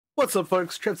What's up,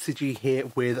 folks? MTG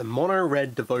here with Mono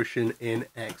Red Devotion in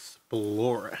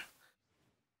Explorer.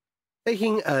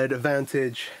 Taking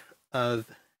advantage of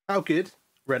how good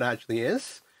red actually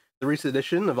is, the recent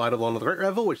edition of Eidolon of the Great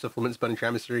Revel, which supplements Burning Tree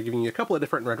Emissary, giving you a couple of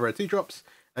different red 2-drops,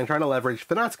 and trying to leverage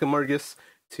Fanatic of Mogis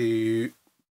to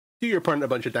do your opponent a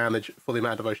bunch of damage for the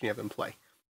amount of devotion you have in play.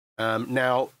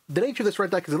 Now, the nature of this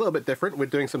red deck is a little bit different. We're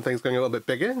doing some things going a little bit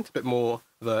bigger. It's a bit more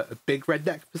of a big red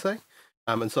deck, per se.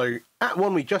 And so, at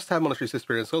 1, we just have Monastery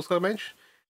Spirit and Soul Skull Mage.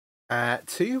 At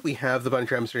 2, we have the Burning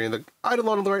Tree Emissary and the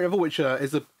Eidolon of the Great Revel, which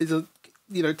is a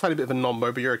tiny bit of a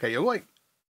non-mo, but you're okay. You're like,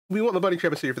 we want the Burning Tree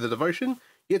Emissary for the devotion.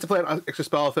 You get to play an extra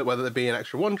spell with it, whether it be an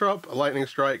extra 1-drop, a Lightning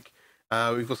Strike.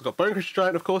 We've also got Bone Crusher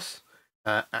Giant, of course,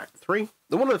 at 3.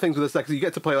 And one of the things with this deck is you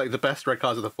get to play like the best red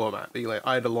cards of the format, be like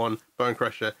Eidolon, Bone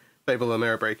Crusher, Fable, and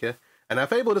Mirror Breaker. And now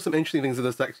Fable does some interesting things in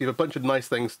this deck, so you have a bunch of nice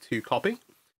things to copy.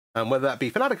 Whether that be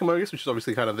Fanatic of Mogis, which is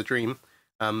obviously kind of the dream.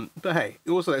 But hey,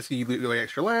 it also lets you loot like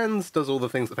extra lands, does all the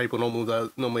things that Fable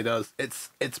normally does. It's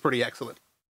pretty excellent.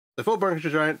 The 4 Burning Crusher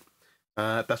Giant,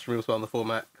 best removal spell in the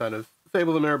format, kind of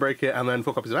Fable the Mirror Breaker, and then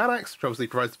 4 copies of Anax, which obviously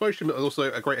provides devotion, but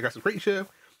also a great aggressive creature.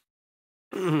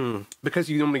 Because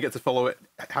you normally get to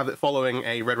have it following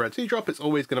a red 2-drop, it's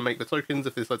always going to make the tokens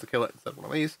if they decide to kill it instead of one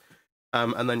of these.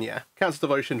 And then yeah, counts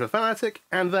devotion for Fanatic,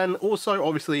 and then also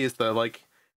obviously is the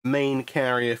main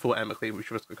carrier for Emmercleave, which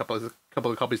was a couple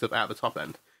of copies of at the top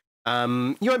end.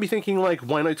 You might be thinking, like,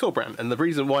 why no Torbrand? And the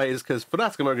reason why is because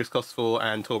Fanatic of Mogis costs 4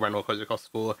 and Torbrand will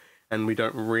cost 4, and we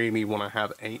don't really want to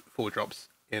have 8 4-drops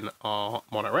in our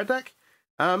mono red deck.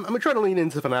 And we're trying to lean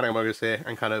into Fanatic of Mogis here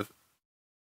and kind of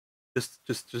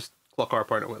just clock our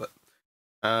opponent with it.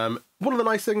 One of the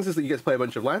nice things is that you get to play a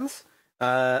bunch of lands.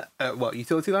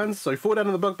 Utility lands. So 4 down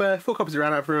in the Bugbear, 4 copies of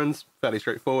Ranap Ruins, fairly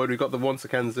straightforward. We've got the 1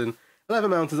 Sekenzin,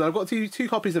 11 Mountains, and I've got two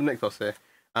copies of Nykthos here.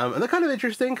 And they're kind of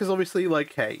interesting because obviously,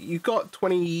 like, hey, you've got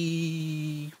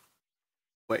 22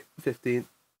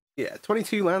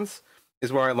 lands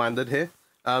is where I landed here.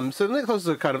 So the Nykthos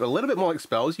are kind of a little bit more like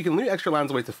spells. You can loot extra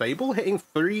lands away to Fable. Hitting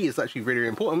 3 is actually really, really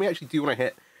important. We actually do want to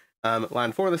hit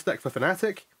land 4 in this deck for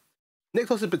Fanatic.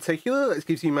 Nykthos in particular, that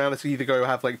gives you mana to either go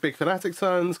have like big Fanatic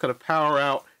turns, kind of power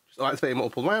out, just activate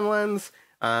multiple lands,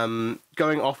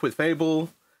 going off with Fable.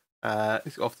 You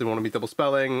often want to be double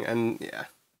spelling, and yeah,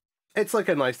 it's like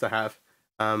a nice to have,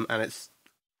 and it's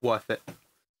worth it.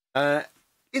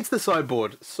 Into the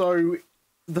sideboard. So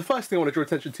the first thing I want to draw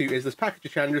attention to is this package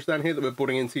of challengers down here that we're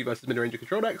boarding into versus mid-range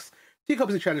control decks. 2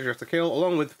 copies of Challenger to Kill,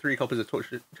 along with 3 copies of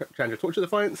Challenger Torture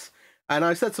Defiance. And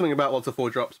I said something about lots of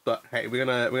 4-drops, but hey, we're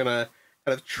gonna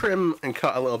kind of trim and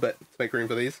cut a little bit to make room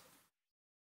for these.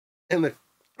 In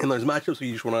those matchups where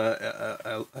you just want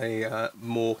a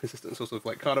more consistent sort of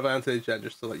like card advantage and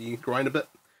just to let you grind a bit.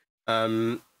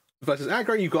 Versus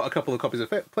aggro, you've got a couple of copies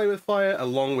of Play with Fire,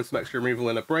 along with some extra removal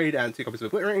in a Braid and 2 copies of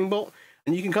Obliterating Bolt,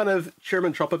 and you can kind of trim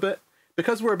and chop a bit.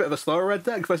 Because we're a bit of a slower red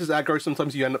deck versus aggro,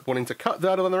 sometimes you end up wanting to cut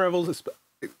that on the Revels,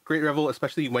 Great Revel,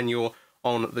 especially when you're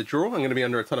on the draw. I'm going to be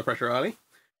under a ton of pressure early.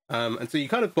 And so you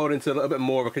kind of board into a little bit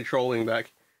more of a controlling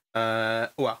deck.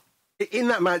 In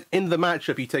the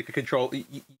matchup, you take a control.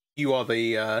 You are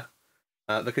the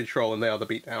control, and they are the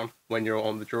beatdown when you're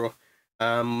on the draw.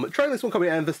 Trying this one copy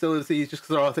of Hostilities just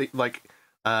because there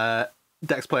are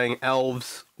decks playing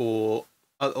elves or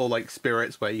like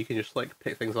spirits where you can just like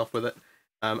pick things off with it.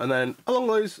 And then along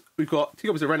those, we've got 2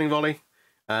 copies of Rending Volley,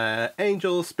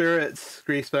 Angels, Spirits,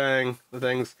 Greasefang, the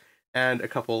things, and a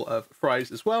couple of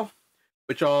Fries as well,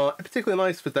 which are particularly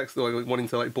nice for decks that are wanting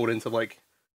to like board into like,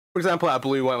 for example, out of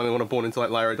blue white when they want to board into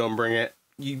like Lyra Bring It.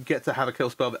 You get to have a kill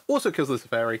spell that also kills the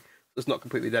Safari. So it's not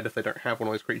completely dead if they don't have one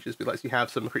of those creatures, but lets you have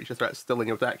some creature threats still in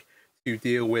your deck to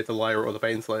deal with the Lyra or the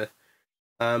Baneslayer.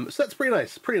 So that's pretty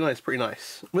nice.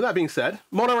 With that being said,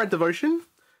 Mono Red Devotion.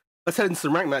 Let's head into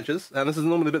some ranked matches. And this is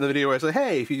normally a bit of the video where I say,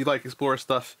 hey, if you like Explorer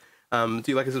stuff, do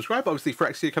you like to subscribe? Obviously,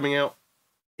 Phyrexia coming out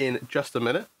in just a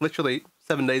minute. Literally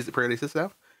 7 days it pre-releases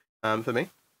now for me.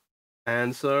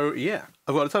 And so, yeah,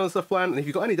 I've got a ton of stuff planned. And if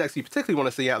you've got any decks you particularly want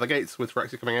to see out of the gates with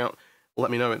Phyrexia coming out, let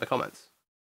me know in the comments.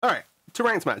 All right, to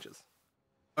ranked matches.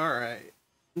 All right,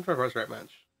 for our first ranked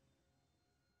match.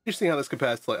 Interesting how this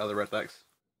compares to like other red decks.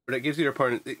 But it gives your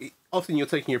opponent... often you're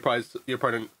taking your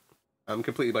opponent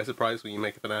completely by surprise when you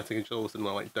make a Fanatic and all of a sudden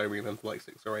like doming them for like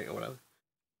 6 or 8 or whatever.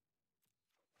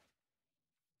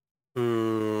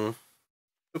 We're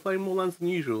playing more lands than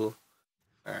usual.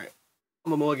 Alright.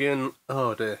 On the mulligan.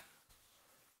 Oh dear.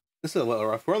 This is a little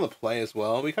rough. We're on the play as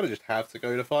well. We kind of just have to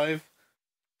go to 5.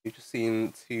 We've just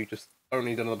seen 2 just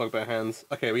only done on the Bugbear hands.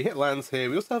 Okay, we hit lands here.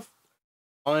 We also have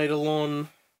Eidolon.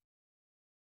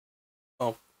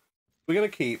 Oh. We're going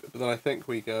to keep, but then I think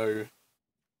we go...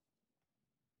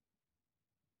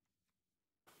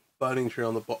 Burning Tree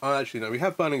on the bottom. Oh, actually, no, we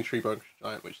have Burning Tree, Burning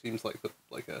Giant, which seems like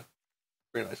a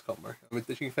very nice combo. And we're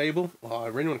ditching Fable. Oh, I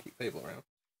really want to keep Fable around.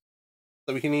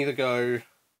 So we can either go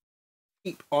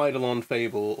keep Eidolon,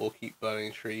 Fable, or keep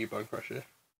Burning Tree, Bone Crusher.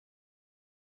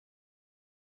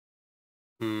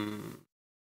 I'm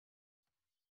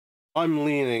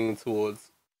leaning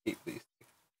towards keep these.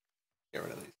 Get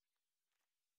rid of these.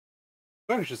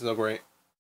 Bone Crusher is not great.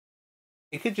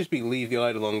 It could just be leave the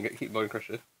Eidolon and keep Bone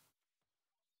Crusher.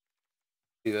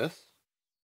 Do this.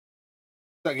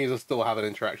 That means I still have an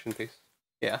interaction piece.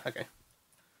 Yeah, okay.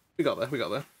 We got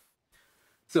there.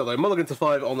 Still though, mulligan to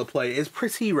 5 on the play is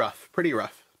pretty rough. See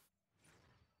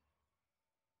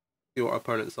what our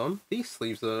opponent's on. These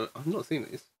sleeves are... I've not seen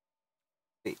these.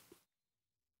 Neat.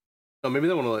 Oh, maybe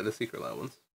they want to like the secret lair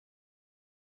ones.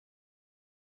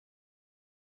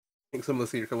 I think some of the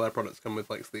secret lair products come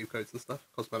with like sleeve codes and stuff.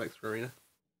 Cosmetics for Arena.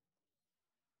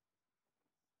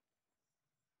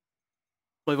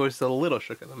 My voice is a little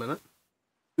shook at the minute.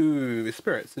 Ooh, the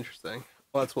spirits, interesting.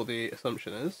 Well, that's what the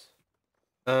assumption is.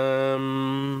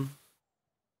 I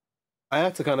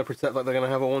have to kind of protect like they're going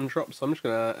to have a 1-drop, so I'm just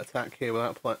going to attack here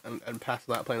without and pass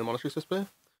without playing the Monastery Spear. Is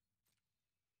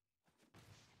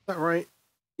that right?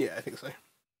 Yeah, I think so.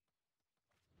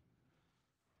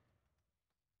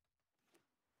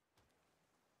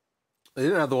 They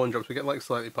didn't have the 1-drops, we get like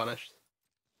slightly punished.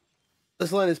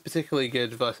 This line is particularly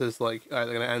good versus like they're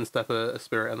going to end step a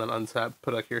spirit and then untap,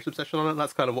 put a Curious Obsession on it.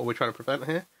 That's kind of what we're trying to prevent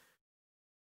here.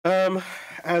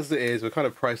 As it is, we're kind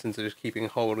of priced into just keeping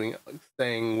holding, like,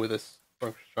 staying with this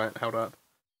giant held up.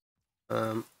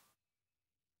 Could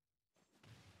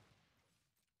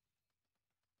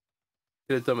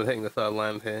have done with hitting the 3rd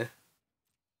land here.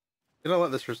 Did I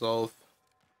let this resolve?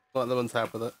 Let them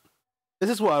untap with it.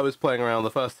 This is what I was playing around the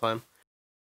first time.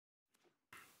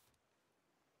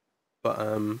 But,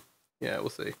 yeah, we'll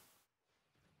see.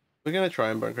 We're going to try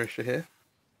and Bone Crusher here.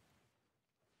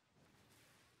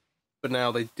 But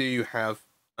now they do have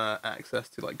access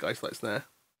to, like, Geistlight Snare.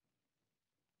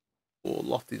 Or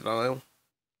Lofty Denial.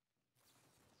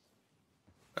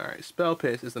 Alright, Spell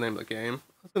Pierce is the name of the game.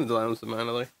 I was going to delay them some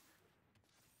mana, though.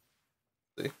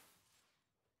 See.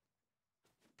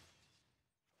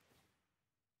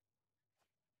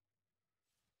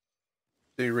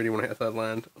 Do you really want to hit a 3rd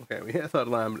land? Okay, we hit a 3rd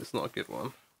land, but it's not a good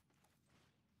one.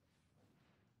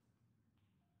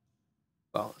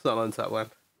 Well, it's not an untap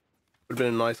land. Would have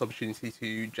been a nice opportunity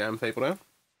to jam Fable down.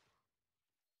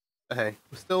 But hey,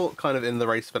 we're still kind of in the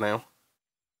race for now.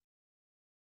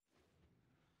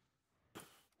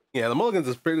 Yeah, the mulligans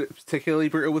is particularly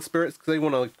brutal with spirits because they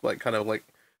want to like kind of like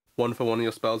 1-for-1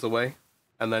 your spells away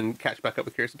and then catch back up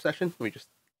with Curious Obsession. We just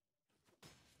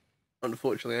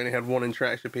unfortunately only had 1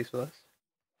 interaction piece for this.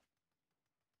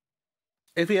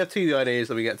 If we have 2, the idea is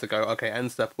that we get to go, okay,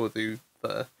 end step will do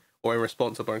the, or in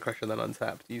response to Bone Crusher, then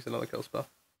untap to use another kill spell.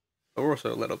 But we're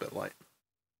also a little bit light.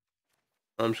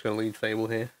 I'm just going to lead Fable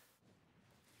here.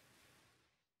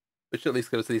 Which at least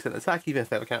gives us a decent attack, even if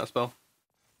they have a counter spell.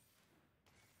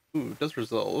 Ooh, does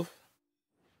resolve.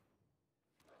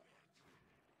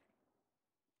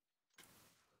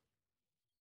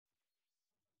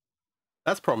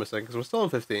 That's promising, because we're still on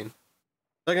 15.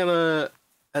 They're gonna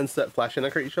end step flash in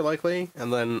a creature, likely,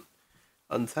 and then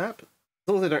untap. As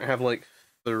long as they don't have, like,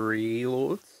 3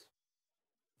 lords.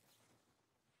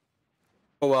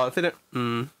 Oh, well, if they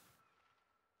don't...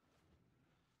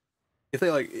 If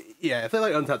they, like... Yeah, if they,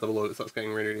 like, untap the lord, it starts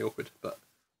getting really, really awkward, but...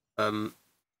 For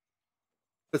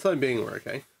the time being, we're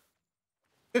okay.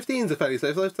 15 is a fairly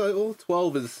safe life total.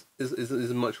 12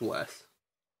 is much less.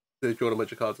 They've drawn a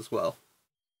bunch of cards as well.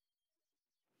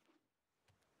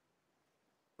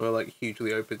 We're like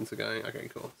hugely open to going. Okay,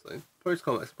 cool. So post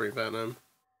combat's pretty bad now.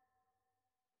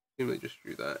 They just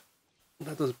drew that.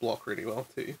 That does block really well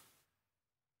too.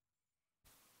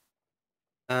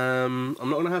 I'm not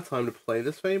gonna have time to play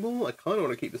this Fable. I kind of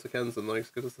want to keep this Akensen though,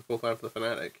 because it's the 4th land for the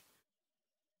Fanatic.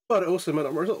 But it also might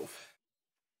not resolve.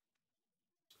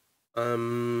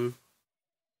 4,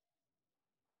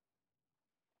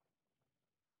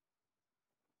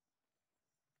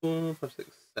 5, 6,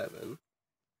 7.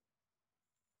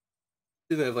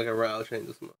 Do they have like a rattle change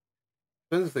or something?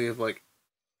 Depends if they have like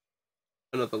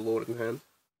another lord in hand.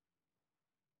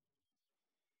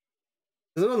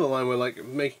 There's another line where like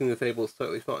making the Fable is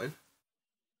totally fine.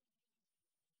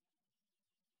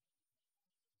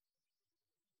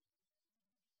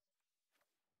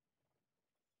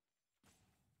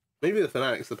 Maybe the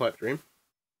Fanatic's the pipe dream.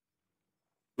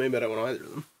 Maybe I don't want either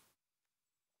of them.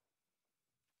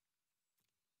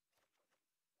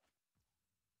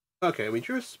 Okay, we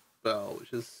drew a spell,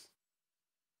 which is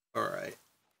alright.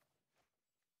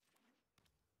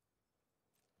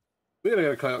 We're gonna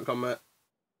go Coyote Combat.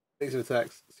 Make some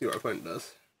attacks, see what our opponent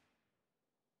does.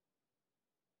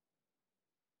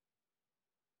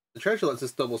 The treasure lets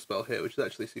us double spell here, which is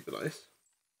actually super nice.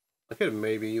 I could have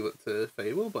maybe looked to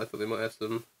Fable, but I thought they might have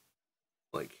some,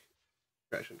 like,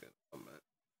 traction going combat.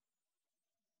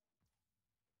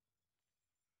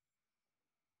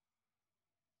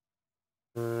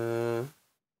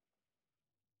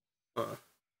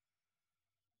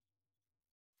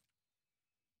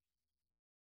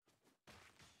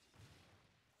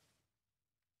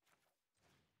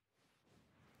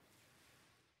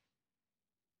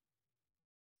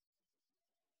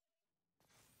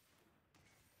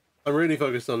 I'm really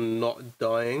focused on not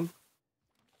dying,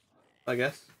 I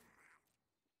guess.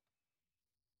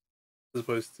 As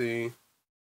opposed to...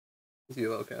 Let's be a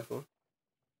little careful.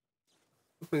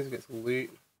 Please get some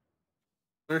loot.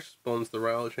 Nurse spawns the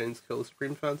rail chains, kill the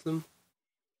Supreme Phantom.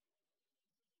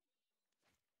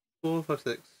 4, 5,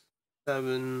 6,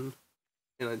 7,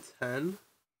 8, 9, 10.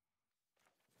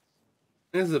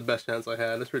 This is the best chance I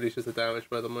had. This reduces the damage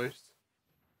by the most.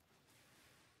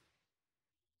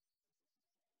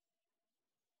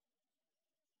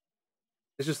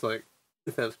 It's just like,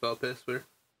 if they have Spell Pierce, we're...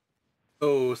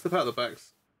 Oh, Slip Out the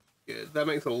Back's good. That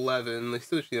makes 11. They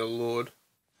still just need a Lord.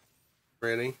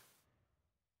 Really?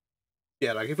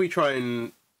 Yeah, like if we try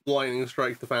and Lightning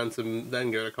Strike the Phantom, then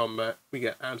go to combat, we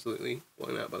get absolutely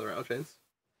blown out by the Rattle Chains.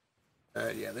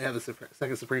 Yeah, they have the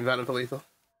second Supreme Phantom for lethal.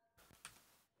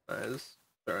 That is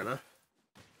fair enough.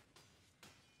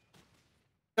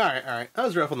 Alright. That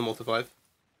was rough on the multi-5.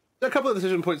 There are a couple of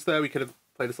decision points there we could have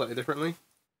played it slightly differently.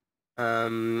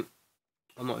 I'm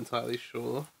not entirely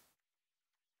sure. I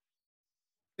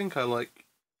think I like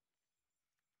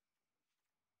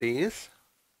these.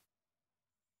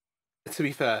 To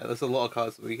be fair, there's a lot of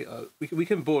cards that we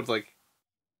can board like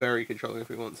very controlling if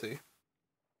we want to.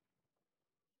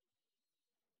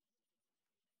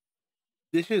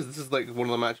 This is like one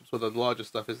of the matchups where the larger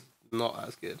stuff is not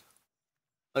as good.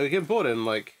 Like we can board in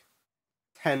like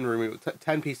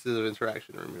 10 pieces of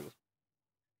interaction removals.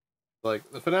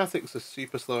 Like the Fanatics are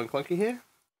super slow and clunky here,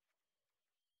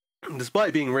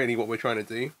 despite being really what we're trying to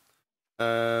do.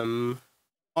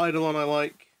 Eidolon I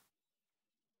like.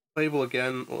 Fable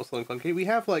again, also in clunky. We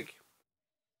have like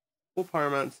 4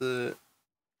 Pyromancer.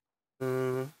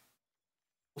 Also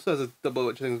has a double,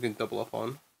 which I think we can double up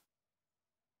on.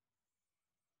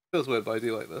 Feels weird, but I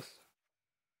do like this.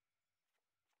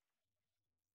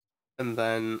 And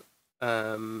then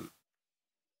on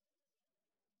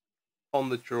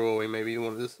the draw, we maybe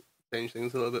want to just change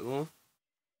things a little bit more.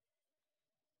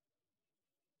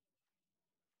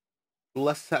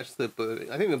 Less attached to the blue.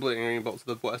 I think the blue ring bolts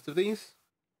are the worst of these,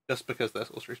 just because they're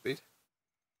sorcery speed.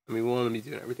 And we want to be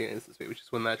doing everything at instant speed, which is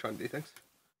when they're trying to do things.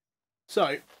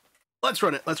 So, let's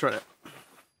run it.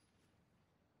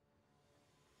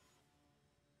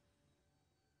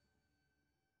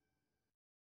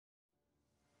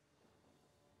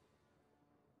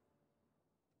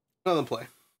 Another play.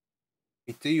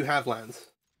 We do have lands.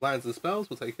 Lands and spells,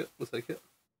 we'll take it.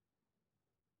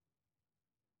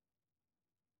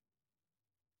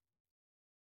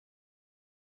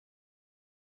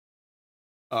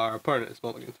 Our opponent is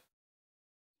mulliganed.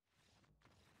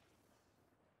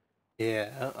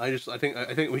 Yeah, I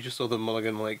think we just saw the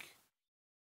mulligan like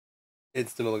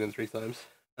instant mulligan 3 times.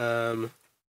 I'm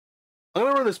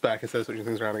gonna run this back instead of switching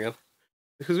things around again.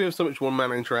 Because we have so much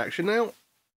 1-mana interaction now,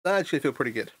 I actually feel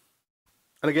pretty good.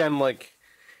 And again, like,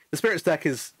 the Spirits deck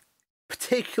is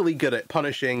particularly good at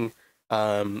punishing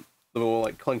the more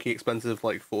like clunky, expensive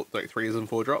like 3s and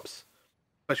 4 drops.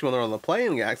 Especially when they're on the play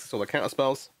and get access to all the counter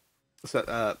spells.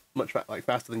 So, much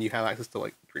faster than you have access to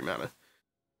like 3 mana.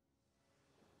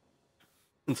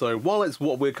 And so while it's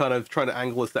what we're kind of trying to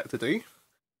angle this deck to do,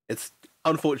 it's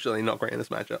unfortunately not great in this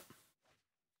matchup.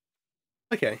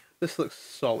 Okay, this looks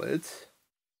solid.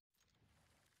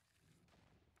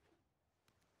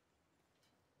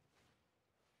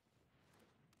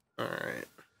 Alright.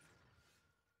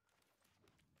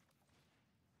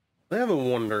 I have a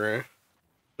Wanderer.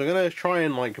 So I'm gonna try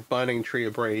and like Burning Tree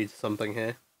Abrade something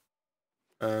here.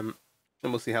 And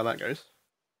we'll see how that goes.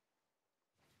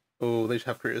 Oh, they just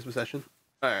have Creator's Possession.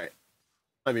 Alright.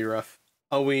 Might be rough.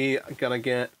 Are we gonna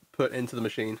get put into the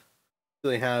machine? Do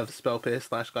they have Spell Pierce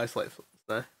 / Sky Slate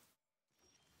there?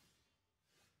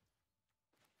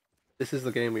 This is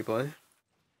the game we play.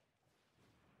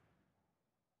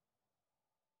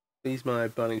 These my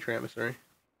Burning Tree Emissary.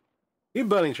 You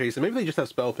Burning Tree, so maybe they just have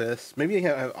Spell Pierce. Maybe they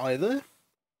have either.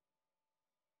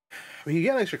 We can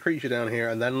get an extra creature down here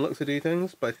and then look to do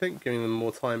things, but I think giving them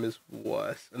more time is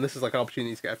worse. And this is like an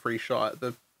opportunity to get a free shot at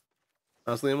the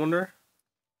Aslian Wanderer.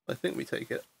 I think we take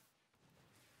it.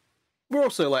 we're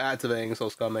also like activating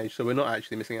Soul Scar Mage, so we're not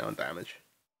actually missing out on damage.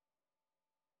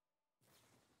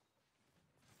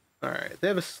 Alright, they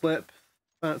have a slip.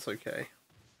 That's okay.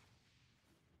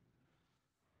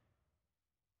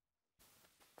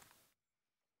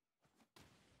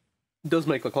 It does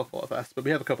make the clock a lot faster, but we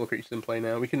have a couple of creatures in play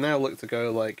now. We can now look to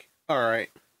go like,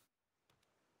 alright.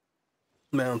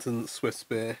 Mountain, Swift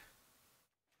Spear.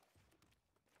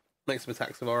 Make some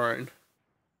attacks of our own.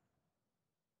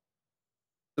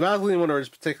 The Battling Wonder is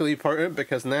particularly potent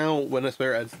because now when a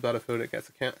spirit enters the battlefield, it gets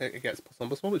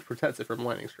 +1/+1, which protects it from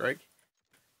Lightning Strike.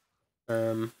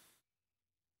 So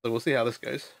we'll see how this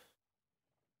goes.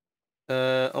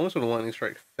 Almost want a Lightning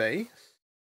Strike face.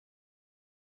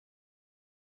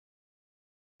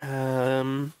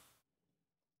 I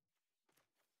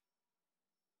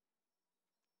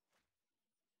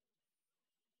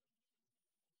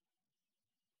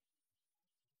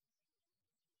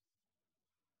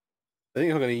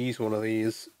think I'm going to use one of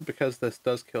these because this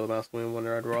does kill the Masculine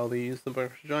Wonder. I'd rather use the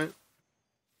Burning Tree Giant.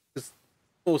 Just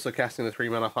also casting the 3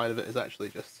 mana height of it is actually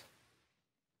just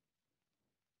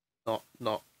not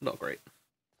great.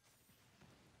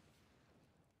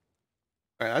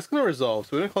 Alright, that's going to resolve.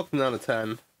 So we're going to clock them down to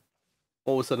 10.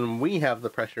 All of a sudden, we have the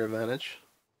pressure advantage.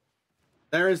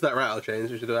 There is that rattle change,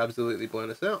 which should have absolutely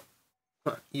blown us out.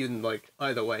 Even, like,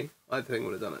 either way, either thing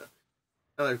would have done it.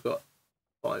 Now they've got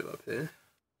 5 up here.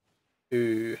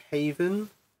 Ooh, Haven.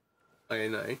 Okay,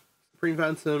 no. Supreme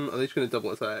Phantom, are they just going to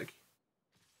double attack?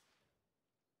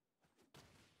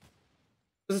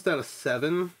 This is down to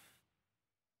 7.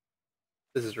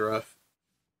 This is rough.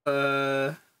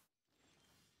 I'm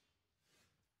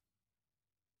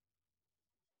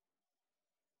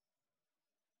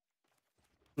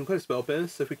quite a spell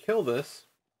pierce, so if we kill this,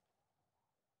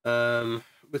 we're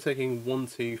taking 1,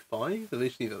 2, 5. At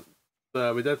least need a.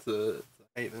 We're dead to the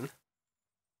Haven.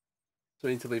 So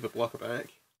we need to leave a blocker back.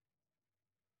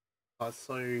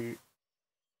 So.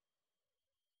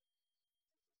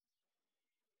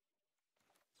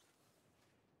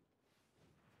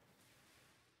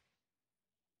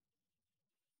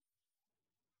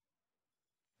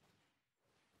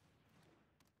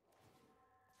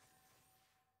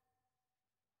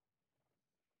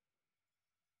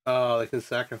 Oh, they can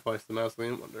sacrifice the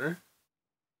Mausoleum Wonder.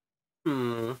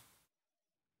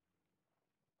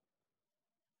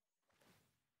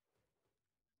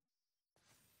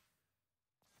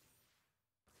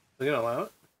 They're gonna allow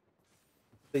it?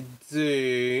 They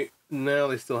do. Now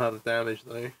they still have the damage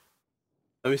though.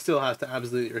 And we still have to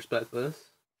absolutely respect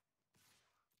this.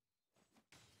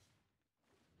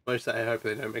 Most I hope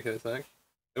they don't make an attack.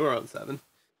 They were on 7.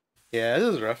 Yeah,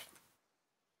 this is rough.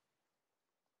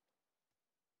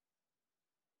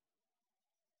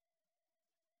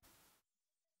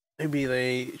 Maybe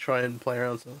they try and play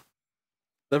around some.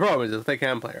 The problem is if they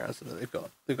can play around some, they've got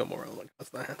more relevant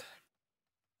cards in their hand.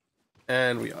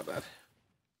 And we are dead.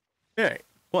 Okay,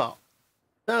 well,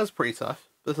 that was pretty tough.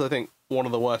 This is, I think, one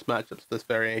of the worst matchups of this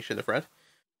variation of Red.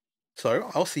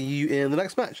 So, I'll see you in the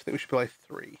next match. I think we should play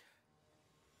 3.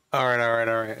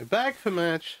 Alright. Back for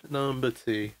match number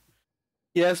 2.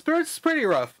 Yeah, Spirit's pretty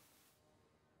rough.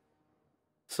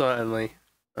 Certainly.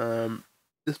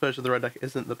 This version of the red deck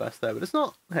isn't the best there, but it's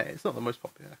not, hey, it's not the most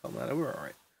popular deck on there. We're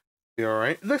alright. We're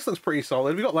alright. This looks pretty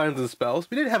solid. We got lands and spells.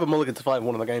 We did have a mulligan to fight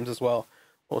one of the games as well.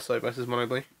 Also versus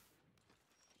Monobly.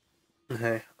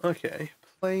 Okay.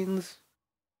 Plains,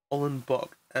 Ollenbach,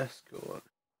 Escort.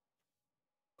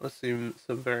 I'll assume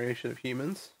some variation of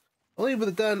humans. I'll leave with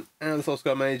the Den and the Soul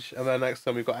Scar Mage, and then next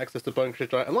time we've got access to Burning Tree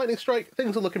Giant and Lightning Strike.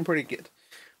 Things are looking pretty good.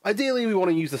 Ideally, we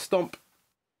want to use the Stomp,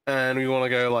 and we want to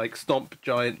go like Stomp,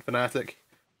 Giant, Fanatic,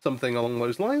 something along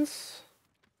those lines.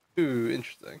 Ooh,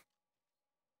 interesting.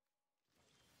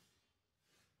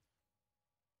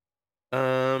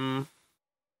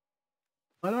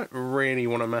 I don't really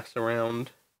want to mess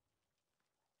around.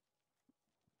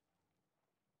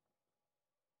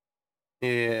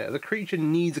 Yeah, the creature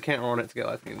needs a counter on it to get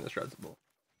life indestructible.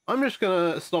 I'm just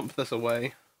gonna stomp this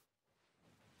away.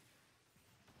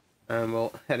 And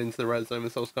we'll head into the red zone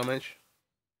with Soul Scar Mage.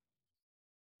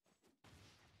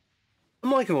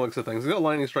 I'm liking the looks of things. We've got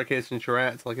Lightning Strike here and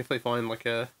Charette. Like, if they find, like,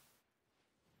 a...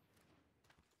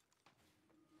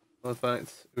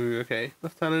 Artifact. Ooh, okay.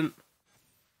 Lieutenant.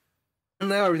 And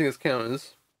now everything is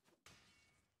counters.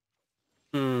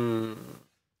 Oh,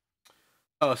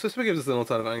 so this gives us an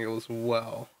alternative angle as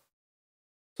well.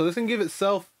 So this can give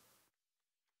itself...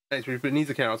 Actually, but it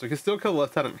needs a counter, so we can still kill the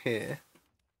Lieutenant here.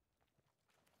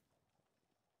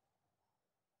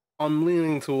 I'm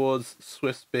leaning towards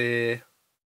Swift Spear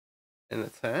and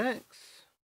attacks.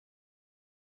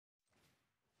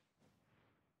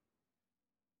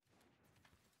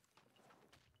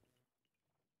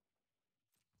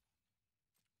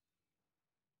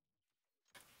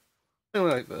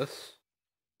 Something like this.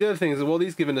 The other thing is, while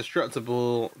these give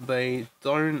indestructible, they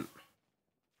don't.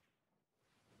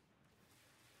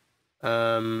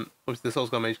 Obviously, the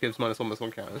Soulscar Mage gives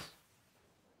 -1/-1 counters.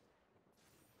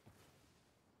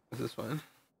 This is fine.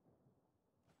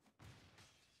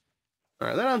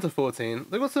 Alright, they're down to 14.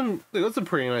 They've got some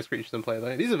pretty nice creatures in play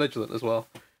though. These are vigilant as well.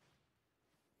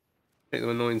 Make them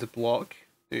annoying to block.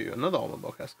 Ooh, another Almond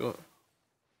Block Escort.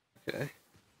 Okay.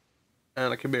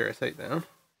 And a Kabira takedown.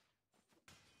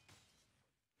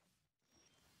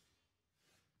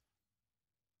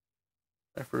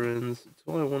 Ruins.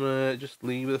 Do I want to just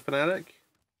leave with a Fanatic?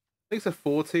 Makes a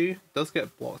 4-2. Does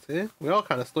get blocked here. We are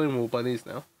kind of stonewalled by these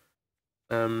now.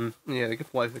 Yeah, they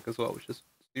give Lifelink as well, which is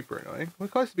super annoying. We're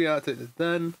close to be out to it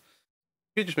then.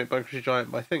 You could just make Burning Tree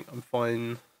Giant, but I think I'm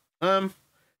fine. To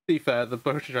be fair, the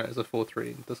Burning Tree Giant is a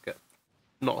 4-3 and does get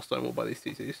not stonewalled by these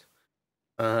T2s.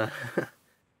 And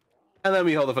then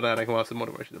we hold the Fanatic and we'll have some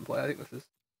moderation in play. I think this is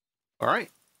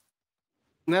alright.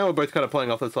 Now we're both kind of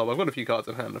playing off the top. I've got a few cards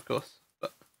in hand, of course.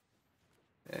 But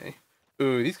okay.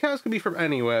 Ooh, these cards can be from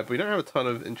anywhere, but we don't have a ton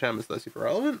of enchantments that are super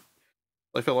relevant.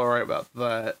 I feel alright about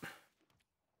that.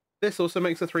 This also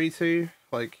makes a 3-2.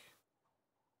 Like,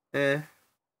 we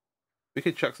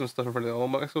could chuck some stuff in front of the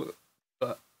Eidolon box,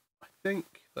 but I think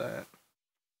that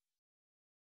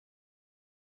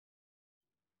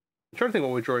I'm trying to think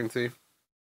what we're drawing to.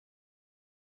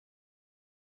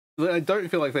 I don't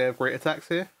feel like they have great attacks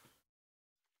here,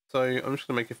 so I'm just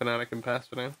gonna make a Fanatic and pass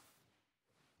for now.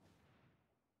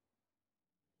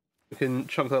 We can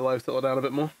chunk their life total down a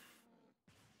bit more.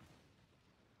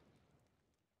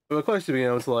 But we're close to being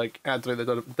able to like activate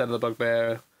the Den of the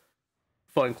Bugbear,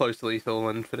 find close to lethal,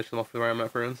 and finish them off with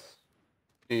Ramnap Ruins.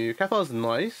 Cathar's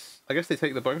nice. I guess they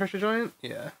take the Bone Crusher Giant?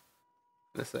 Yeah.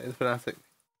 Let's say the Fanatic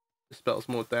dispels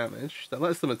more damage. That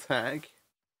lets them attack.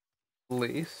 At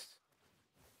least.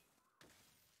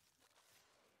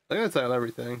 I'm going to tail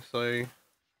everything, so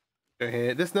go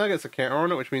here. This now gets a counter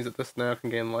on it, which means that this now can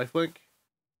gain lifelink.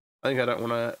 I think I don't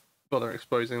want to bother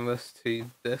exposing this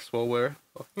to this while we're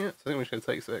blocking it, so I think we're just going to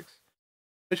take 6.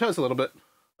 Which hurts a little bit.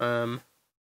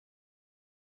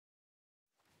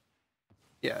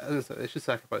 Yeah, as I say, they should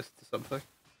sacrifice it to something.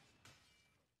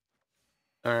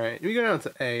 Alright, we go down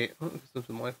to 8. Oh, there's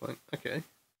some lifelink. Okay.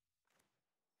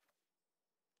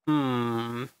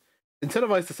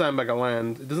 Incentivize to sandbag a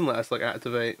land. It doesn't let us like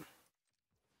activate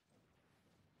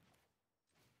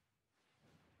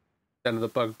Den of the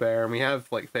Bugbear, and we have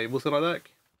like Fables in our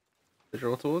deck to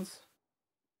draw towards.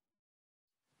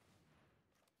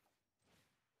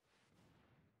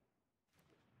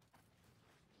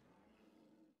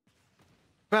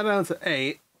 Back down to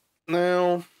 8.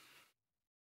 Now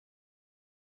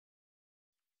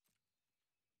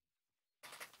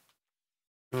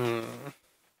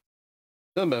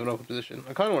still a bit of an open position.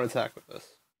 I kind of want to attack with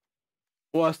this.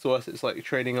 Worst to worst, it's like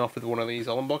trading off with one of these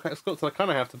Eidolon block escorts, so I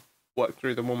kind of have to work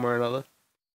through them one way or another.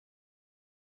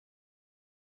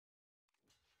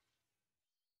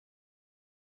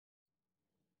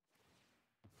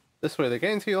 This way they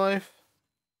gain 2 life.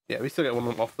 Yeah, we still get one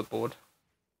of them off the board.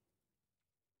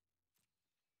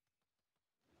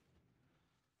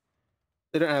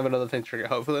 They don't have another thing to trigger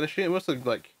Hopeful Initiate. It was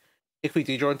like, if we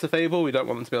do draw into Fable, we don't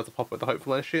want them to be able to pop with the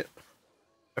Hopeful Initiate.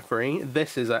 Free.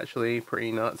 This is actually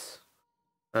pretty nuts.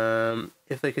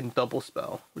 If they can double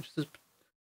spell, which is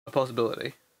a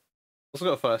possibility. Also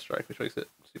got a first strike, which makes it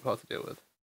super hard to deal with.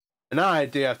 And now I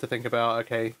do have to think about,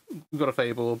 okay, we've got a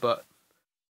Fable, but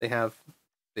they have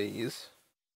these.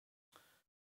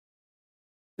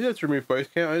 We have to remove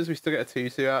both counters, we still get a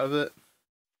 2-2 out of it.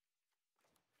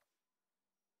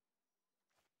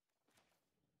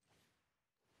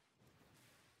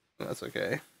 That's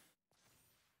okay.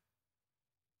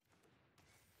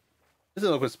 This is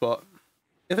an awkward spot.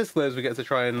 If this clears, we get to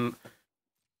try and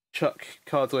chuck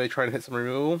cards away, try and hit some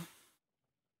removal.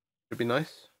 Would be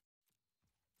nice.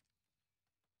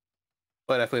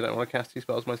 But I definitely don't want to cast 2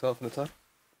 spells myself in a turn.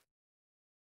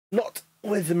 Not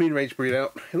with the Moon Rage Breed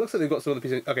out. It looks like they've got some other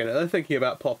pieces. Okay, no, they're thinking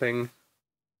about popping.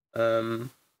 Yeah,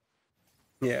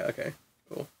 okay,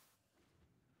 cool.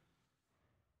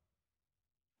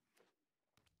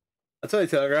 I'd totally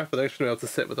telegraph, but they're just going to be able to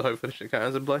sit with the Hope Finishing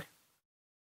counters in play.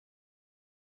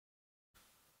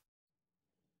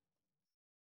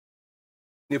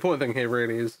 The important thing here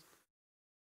really is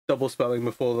double spelling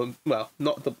before them. Well,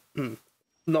 not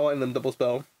letting them double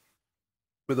spell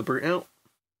with the Brute out.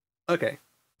 Okay.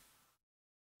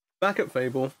 Back at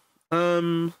Fable.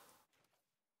 Do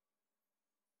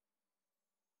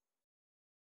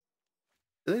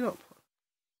they not?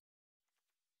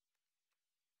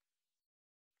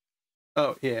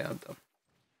 Oh yeah, I'm done.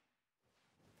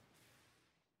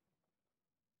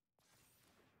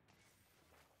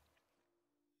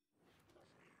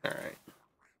 Alright.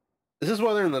 This is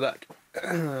why they're in the deck.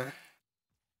 And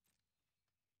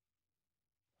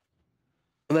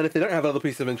then if they don't have other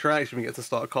pieces of interaction, we get to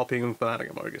start copying Fanatic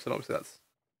of Mogis, and obviously that's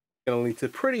going to lead to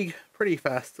pretty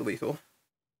fast lethal.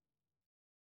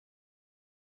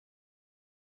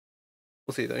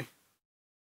 We'll see though.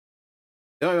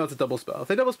 They might be able to double spell. If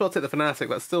they double spell take the Fanatic,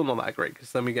 that's still not that great,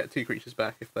 because then we get 2 creatures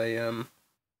back if they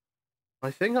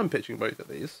I think I'm pitching both of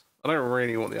these. I don't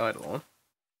really want the Eidolon.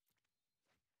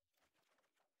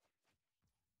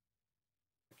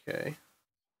 Okay.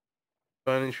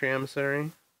 Burning Tree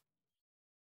Emissary.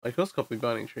 I could copy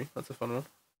Burning Tree. That's a fun one.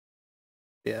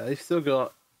 Yeah, they've still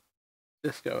got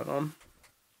this going on.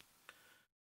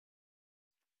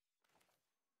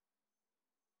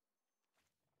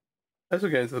 As we're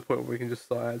getting to the point where we can just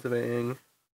start activating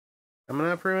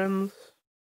Amanap Ruins.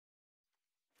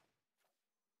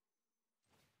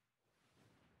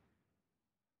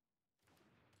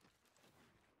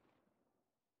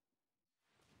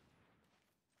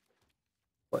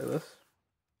 Play this.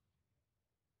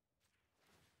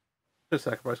 Just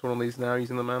sacrifice one of these now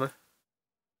using the mana.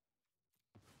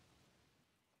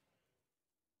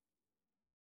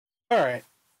 Alright.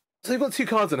 So they've got 2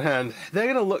 cards in hand.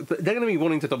 They're gonna be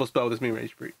wanting to double spell this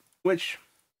Moonrage Brute, which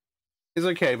is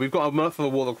okay. We've got a month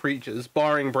of Wall of Creatures,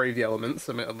 barring Brave the Elements,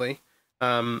 admittedly.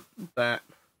 That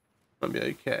might be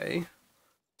okay.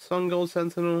 Sun Gold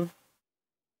Sentinel.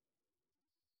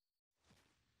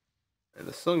 And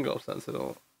the Sun Gold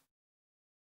Sentinel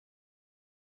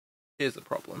is a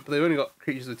problem. But they've only got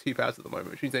creatures with 2 powers at the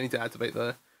moment, which means they need to activate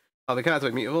the... Oh, they can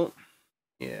activate Mutavault?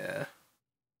 Yeah.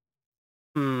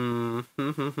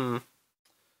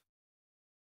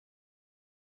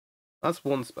 That's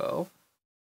one spell.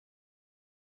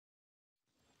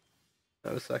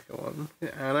 That was the second one. Yeah,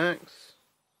 Annex.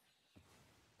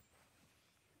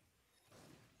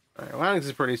 Alright, well, Annex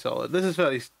is pretty solid. This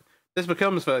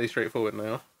becomes fairly straightforward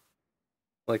now.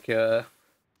 Like, if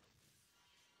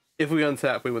we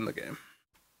untap, we win the game.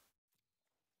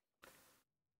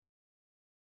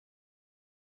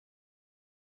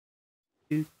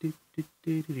 If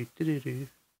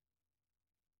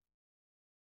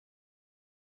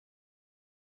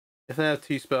they have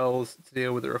 2 spells to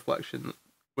deal with the reflection,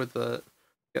 get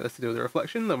this to deal with the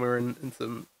reflection, then we're in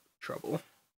some trouble.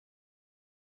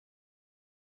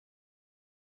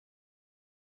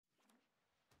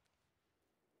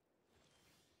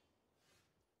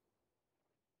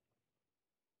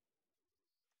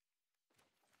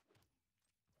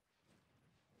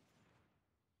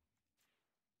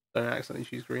 Don't accidentally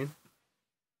choose green.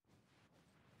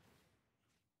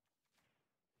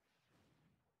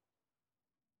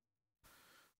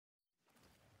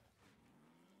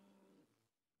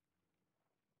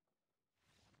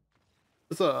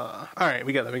 So, alright,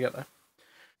 we get there.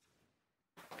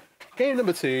 Game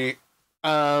number 2.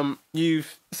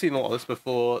 You've seen a lot of this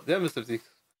before. The Emissary,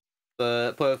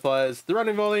 the Player Flyers, the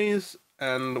Running Volleys,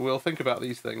 and we'll think about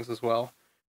these things as well.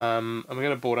 And we're going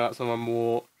to board out some of our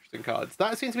more interesting cards.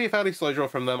 That seems to be a fairly slow draw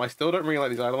from them. I still don't really like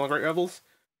these Eidolon Great Revels.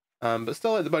 But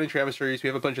still like the Burning Tree Emissaries. We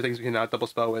have a bunch of things we can now double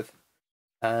spell with.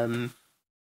 Yeah,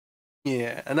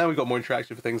 and now we've got more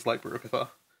interaction for things like Brewpiffer,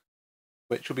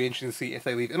 which will be interesting to see if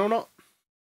they leave in or not.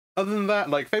 Other than that,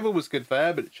 like, Fable was good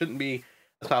there, but it shouldn't be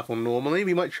as powerful normally.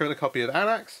 We might try a copy of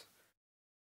Anax.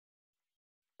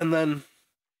 And then,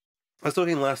 I was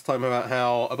talking last time about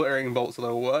how Obliterating Bolt's a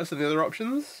little worse than the other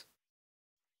options.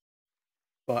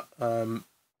 But,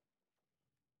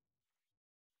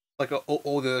 like,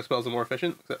 all the other spells are more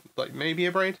efficient, except, like, maybe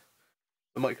a Braid.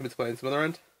 It might come into play in some other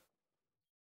end.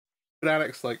 But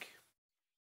Anax, like,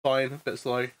 fine, a bit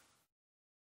slow.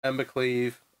 Ember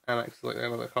Cleave, Anax is like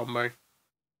another combo.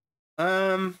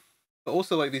 But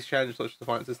also like these challenge social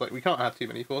defiances, like we can't have too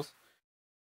many force.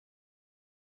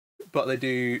 But they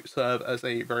do serve as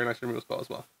a very nice removal spell as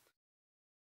well.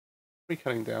 What are we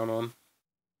cutting down on?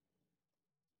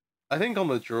 I think on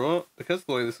the draw, because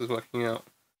the way this is working out,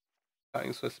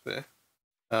 cutting Swiss Spear.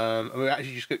 And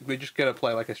we're just gonna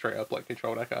play like a straight up like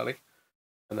control deck early.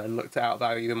 And then look to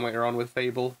outvalue them later on with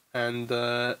Fable and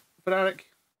Fanatic.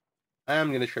 I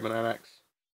am gonna trim an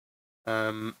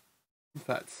Anax.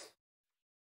 That's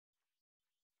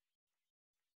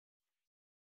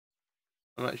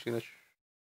I'm actually gonna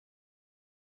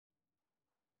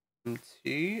trim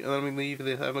 2, and then we leave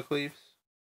the Hermocleaves.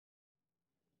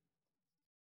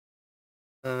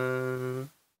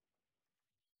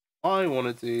 I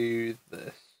want to do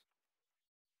this.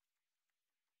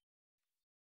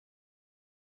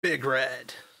 Big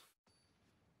red.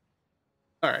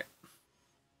 Alright.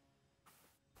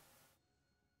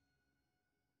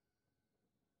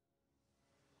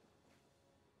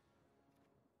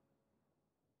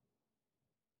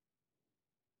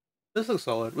 This looks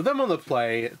solid. With them on the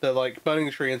play, the like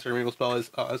Burning Tree into removal spell is,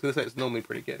 I was gonna say it's normally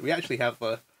pretty good. We actually have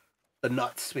the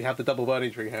nuts. We have the double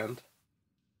Burning Tree hand.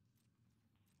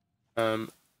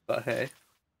 But hey.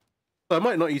 So I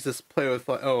might not use this play with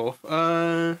like, that's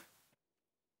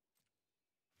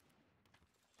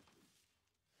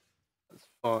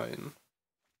fine.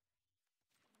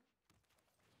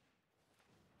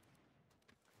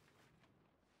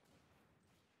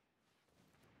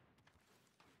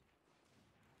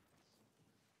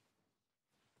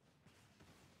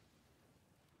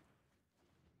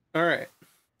 Alright.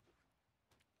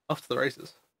 Off to the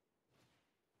races.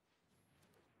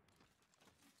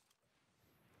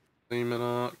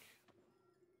 Monarch.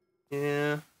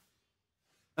 Yeah.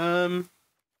 I don't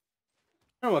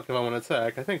know what if I want to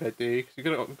attack. I think I do, because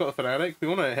we've got a Fanatic. We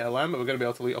want to hit a land, but we're going to be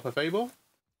able to lead off a Fable. I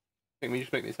think we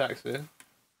just make the attacks here.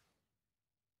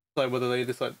 So whether they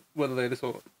just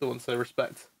want to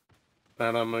respect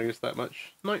that I'm going to use that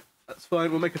much. No, that's fine.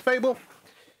 We'll make a Fable.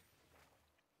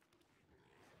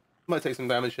 Might take some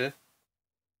damage here.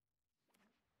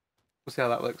 We'll see how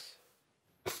that looks.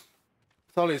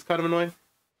 Thalia is kind of annoying.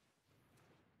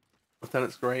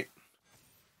 Lieutenant's great.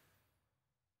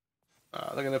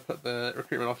 They're going to put the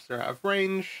recruitment officer out of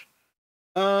range.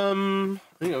 I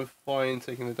think I'm fine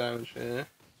taking the damage here.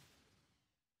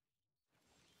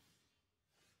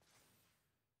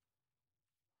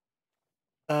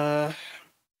 I'm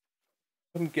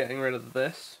getting rid of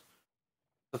this.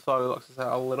 The Thalia locks us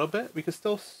out a little bit. We can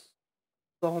still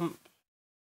stomp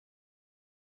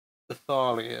the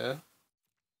Thalia.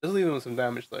 Just leave them with some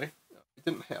damage though. It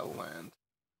didn't hit a land.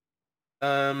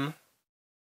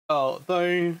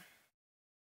 Though.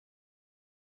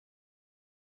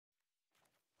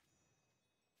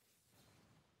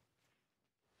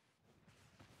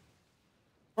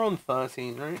 We're on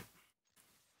 13, right?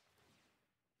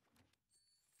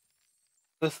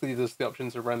 This leaves us the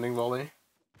options of Rending Volley.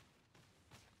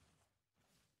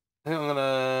 I think I'm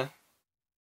gonna...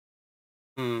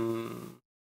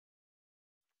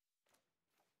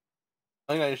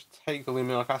 I think I just take the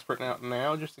Luminarch Aspirant out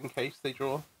now, just in case they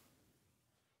draw.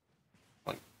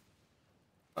 Like,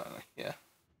 I don't know, yeah.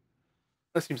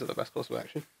 That seems like the best course of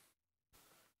action.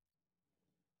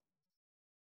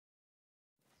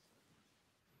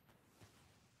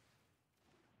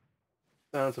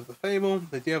 Sounds of the Fable.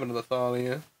 They do have another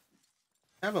Thalia.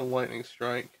 They have a Lightning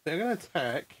Strike. They're gonna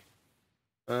attack.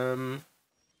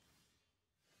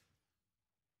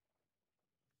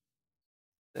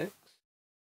 Six.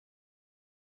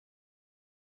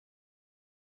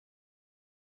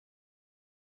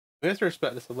 We have to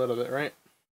respect this a little bit, right?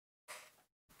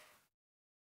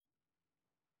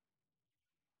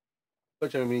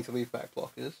 Which we need to leave back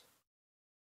blockers.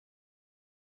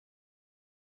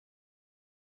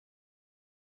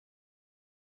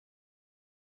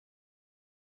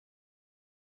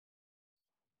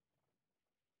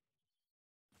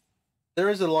 There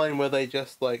is a line where they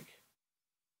just like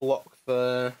block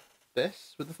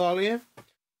this with the Thalia,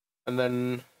 and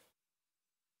then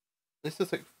this will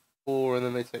take 4, and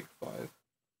then they take 5.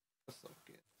 That's not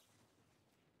good.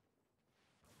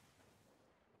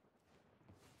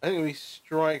 I think we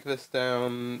strike this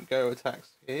down, go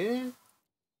attacks here,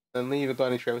 and leave a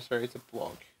Burning Tree Emissary to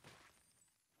block.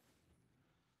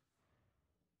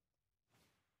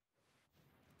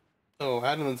 Oh,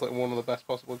 Eidolon's like one of the best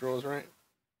possible draws, right?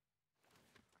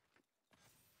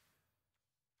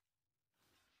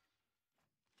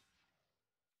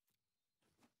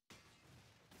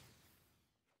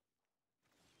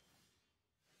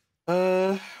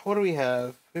 What do we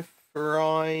have? We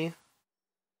Fry.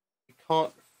 We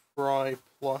can't Fry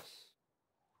plus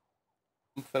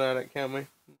Fanatic, can we?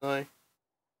 No.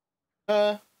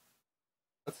 That's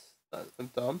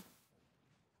dumb.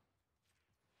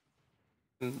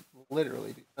 Can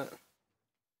literally do that.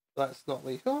 That's not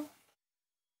legal.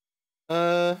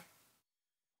 I'm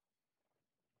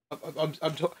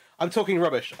talking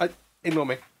rubbish. Ignore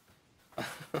me.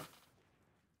 I've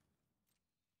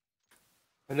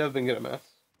never been good at maths.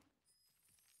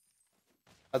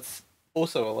 That's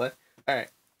also a lie. Alright.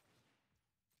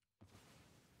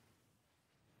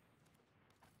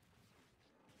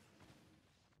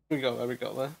 We got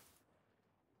there.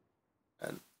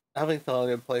 And having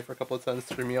Thalia play for a couple of turns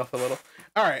threw me off a little.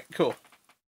 Alright, cool.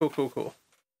 Cool.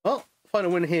 Well,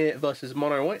 final win here versus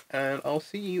Mono White, and I'll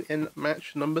see you in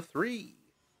match number 3.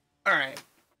 Alright.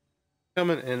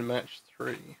 Coming in match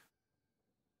 3.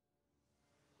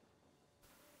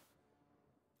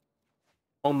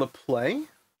 On the play.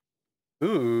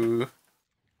 Ooh.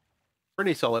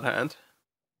 Pretty solid hand,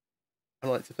 I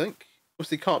like to think.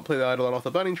 Obviously can't play the Eidolon off the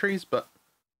Burning Trees, but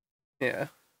yeah.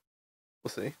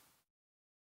 We'll see.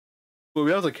 We'll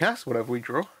be able to cast whatever we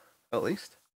draw, at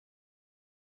least.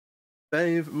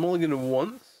 They've mulliganed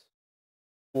once,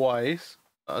 twice.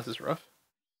 Oh, this is rough.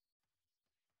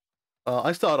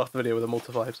 I started off the video with a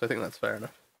multi-5, so I think that's fair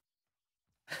enough.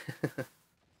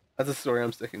 That's a story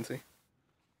I'm sticking to.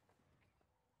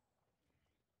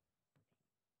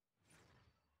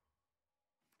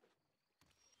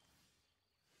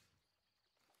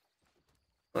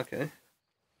 Okay.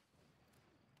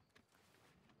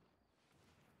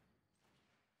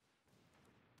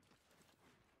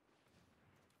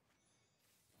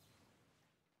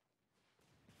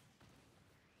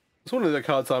 It's one of the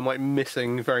cards I'm like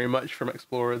missing very much from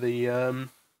Explorer, the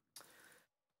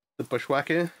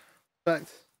Bushwhacker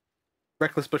effect.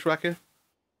 Reckless Bushwhacker.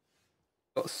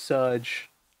 Got Surge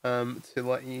to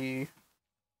let you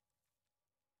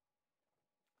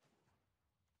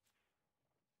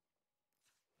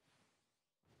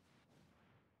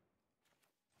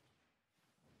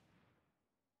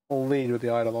lead with the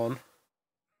Eidolon.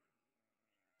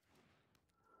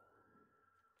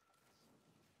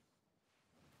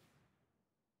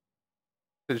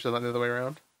 Could have done that the other way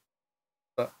around.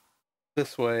 But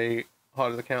this way,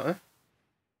 harder to counter.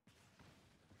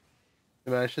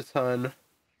 We managed to turn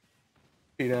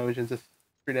 3 damage into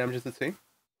 2.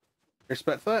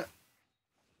 Respect that.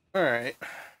 Alright.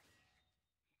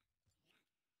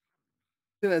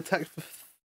 Gonna attack for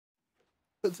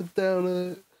puts it down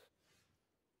a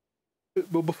bit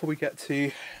more before we get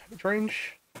to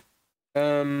range.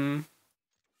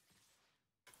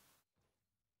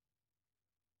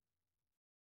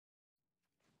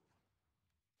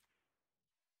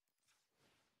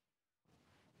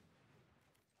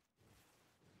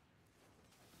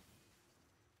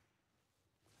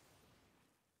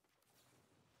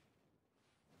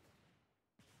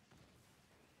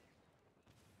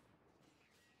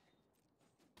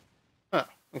 Oh,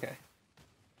 okay.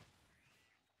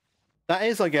 That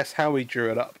is, I guess, how we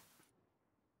drew it up.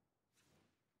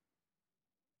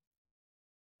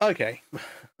 Okay.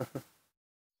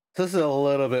 This is a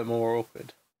little bit more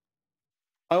awkward.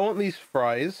 I want these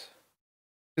fries.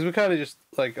 Because we kind of just,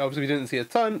 like, obviously we didn't see a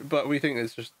ton, but we think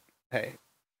it's just, hey.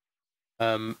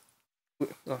 Oh,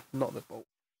 not the bolt.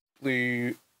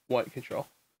 Blue-white control.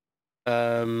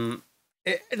 The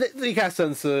cast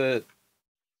sensor,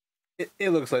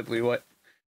 it looks like blue-white.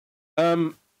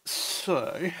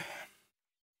 So...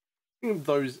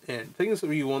 those in. Things that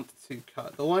we want to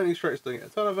cut. The lightning strikes don't get a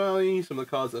ton of value. Some of the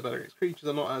cards that are better against creatures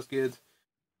are not as good.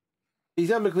 These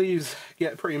Ember Cleaves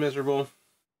get pretty miserable.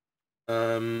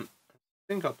 I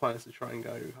think our plan is to try and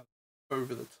go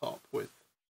over the top with...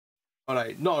 Oh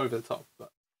no, not over the top,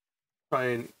 but try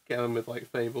and get them with like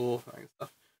Fable and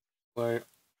stuff. So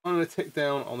I'm going to tick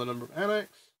down on the number of annex.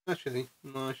 Actually,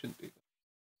 no, I shouldn't do that.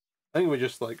 I think we're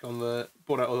just like on the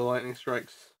board out all the lightning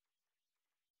strikes.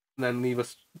 And then leave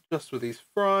us just with these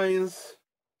fries.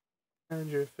 And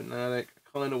your Fanatic.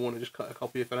 I kind of want to just cut a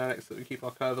copy of Fanatic so that we keep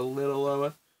our curve a little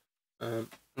lower. I'm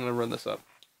going to run this up.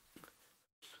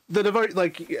 The Devote,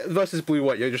 like, versus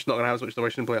blue-white, you're just not going to have as much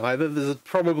Devotion play either. There's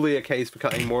probably a case for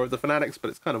cutting more of the Fanatics, but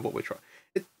it's kind of what we're trying.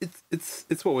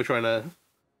 It's what we're trying to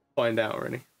find out,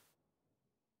 really.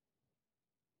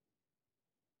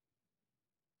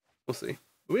 We'll see.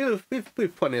 We have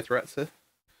plenty of threats here.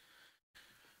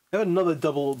 We have another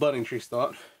double Burning Tree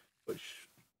start, which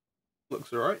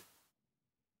looks alright.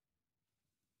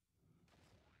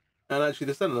 And actually,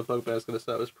 the Stand of the Bugbear is going to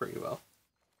serve us pretty well.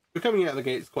 We're coming out of the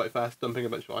gates quite fast, dumping a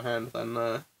bunch of our hand, then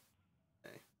okay.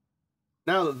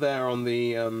 Now that they're on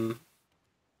the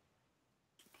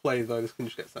play, though, this can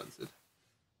just get censored.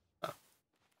 Oh.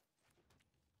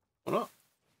 Or not.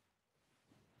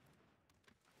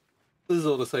 This is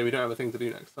all to say we don't have a thing to do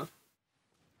next time.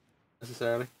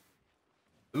 Necessarily.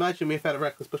 Imagine we had a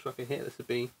Reckless Bushwhacker here, this would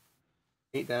be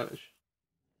 8 damage.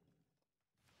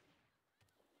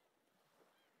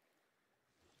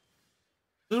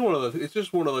 It's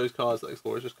just one of those cards that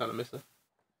Explorer's just kind of missing.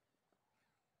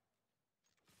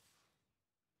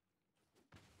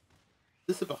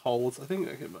 This if it holds, I think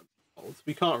it holds.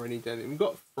 We can't really do anything. We've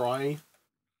got Fry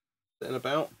sitting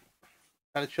about,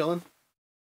 kind of chilling.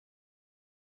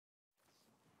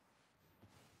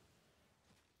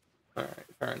 Alright,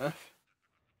 fair enough.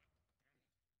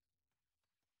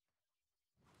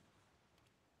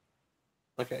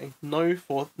 Okay, no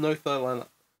fourth land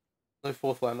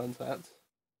untapped.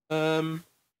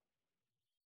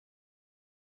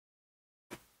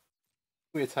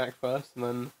 We attack first and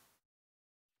then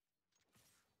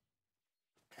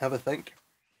have a think.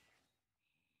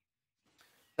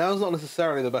 Now's not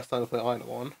necessarily the best time to play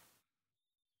Eidolon. I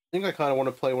think I kind of want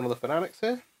to play one of the Fanatics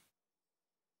here.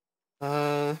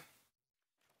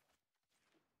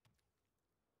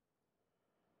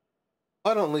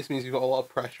 Eidolon at least means you've got a lot of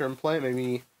pressure in play.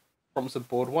 Maybe prompts a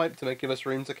board wipe to give us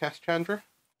room to cast Chandra.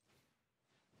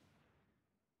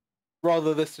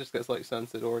 Rather, this just gets like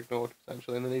censored or ignored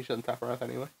potentially, and then he shouldn't tap Wrath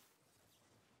anyway.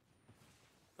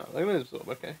 Oh, they're gonna absorb,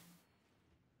 okay.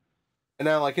 And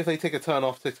now, like, if they take a turn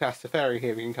off to cast Teferi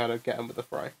here, we can kind of get them with the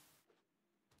Fry.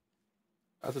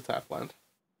 That's a tap land.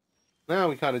 Now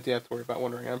we kind of do have to worry about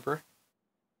Wandering Emperor.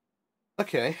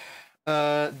 Okay.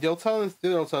 The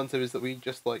alternative is that we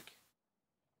just, like,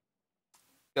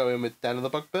 go in with Den of the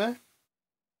Bugbear.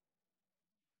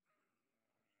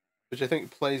 Which I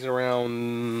think plays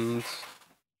around...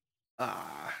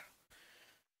 I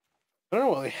don't know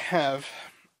what they have.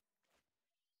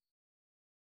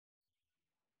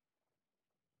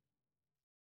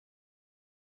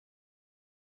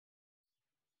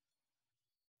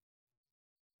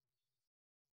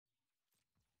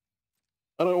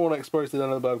 I don't want to expose the Den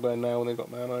of the Bugbear now when they've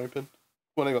got mana open.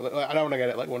 When they got, I don't want to get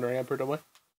it like Wandering Emperor, do I?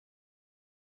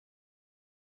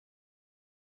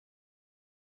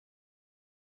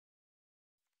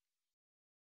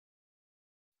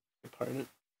 Opponent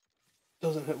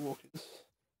doesn't hit walkers.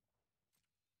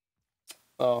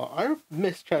 Oh, I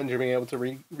miss Challenger being able to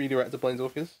redirect to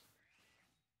Planeswalkers.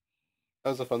 That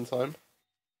was a fun time.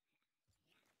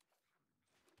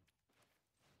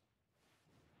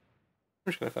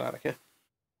 I'm just going to Fanatic here.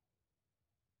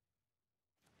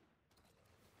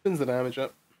 Spins the damage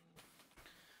up.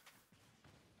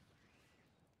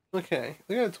 Okay,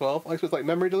 they go to 12. I expect like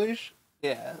Memory Deluge.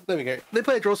 Yeah, there we go. They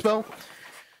play a draw spell.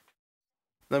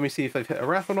 Let me see if they've hit a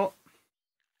Wrath or not.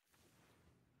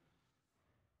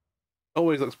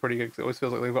 Always looks pretty good because it always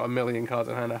feels like they've got a million cards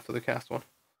in hand after they cast one.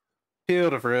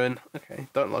 Field of Ruin. Okay,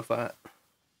 don't love that.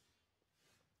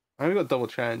 I only got double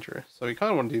Challenger, so we kind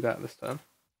of want to do that this turn.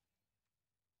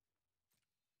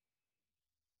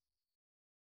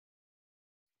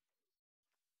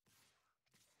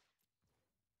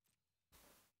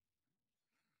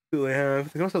 Who do they have?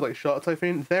 They can also have like Shot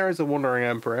Typhoon. There is a Wandering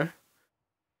Emperor.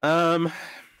 So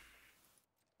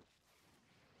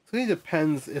it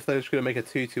depends if they're just going to make a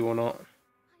 2/2 or not. I am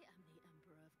the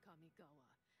Emperor of Kamigawa,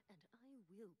 and I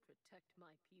will protect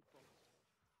my people.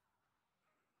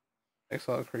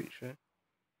 Exile creature.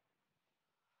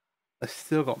 I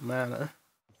still got mana.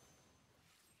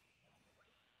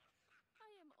 I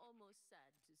am almost sad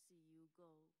to see you go.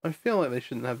 I feel like they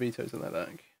shouldn't have vetoes in their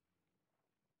deck.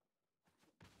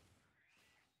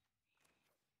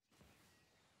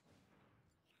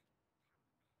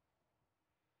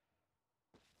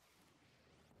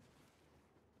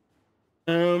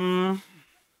 I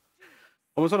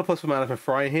was on a plus for mana for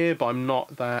Fry here, but I'm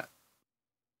not that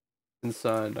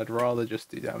concerned. I'd rather just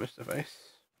do damage to face.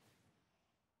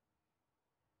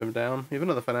 Put him down. Even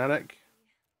another Fanatic.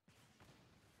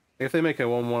 If they make a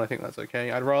 1/1, I think that's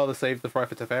okay. I'd rather save the Fry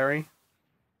for Teferi.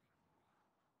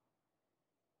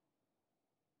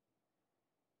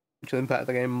 Which will impact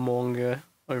the game longer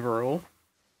overall.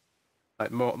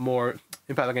 Like, more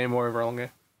impact the game more over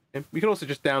longer. Yeah. We can also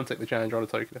just down-tick the Challenger on a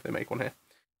token if they make one here.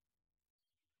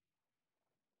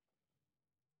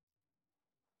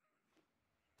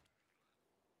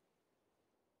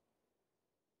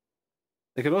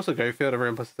 They could also go Field of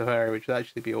Ruin plus Teferi, which would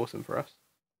actually be awesome for us.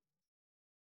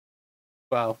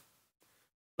 Well,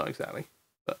 not exactly,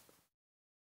 but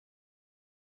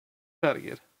fairly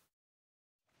good.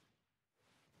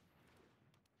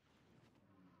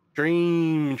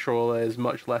 Dream Trawler is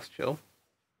much less chill.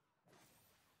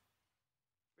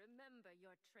 Remember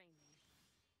your training.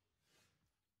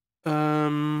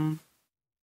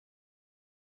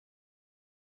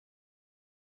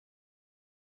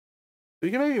 We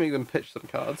can maybe make them pitch some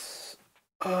cards.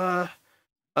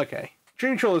 Okay.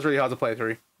 Dream Trawler is really hard to play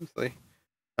through, obviously.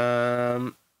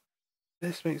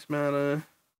 This makes mana.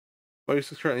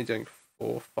 Most is currently doing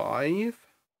 4/5.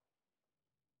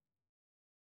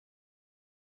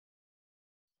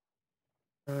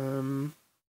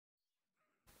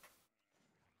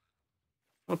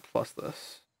 I'll plus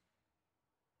this.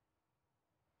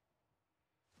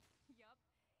 Yup,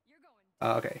 you're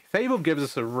going. Okay. Fable gives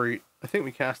us a route. I think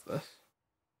we cast this.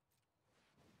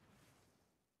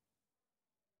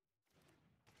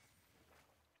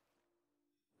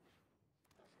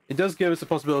 It does give us the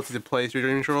possibility to play through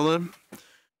Dream Trawler.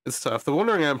 It's tough. The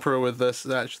Wandering Emperor with this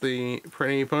is actually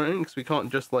pretty potent because we can't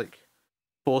just like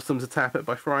force them to tap it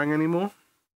by frying anymore.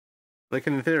 They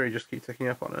can, in theory, just keep ticking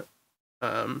up on it.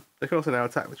 They can also now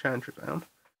attack the Chantry down.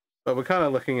 But we're kind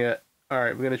of looking at,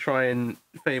 alright, we're going to try and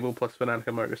Fable plus Fanatic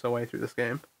of Mogis our way through this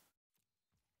game.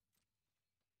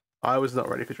 I was not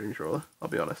ready for Dream Trawler, I'll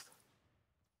be honest.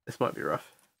 This might be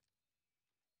rough.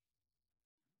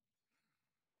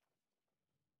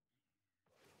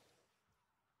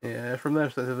 Yeah, from their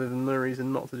perspective, there's no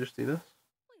reason not to just do this.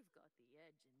 We've got the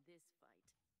edge in this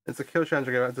fight. It's a kill chance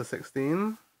to go back to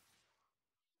 16.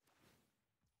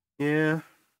 Yeah.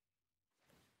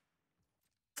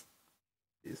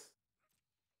 Jeez.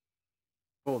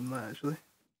 More than that, actually.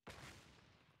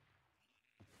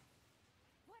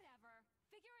 Whatever.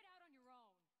 Figure it out on your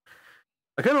own.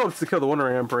 I kind of wanted to kill the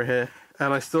Wandering Emperor here,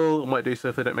 and I still might do so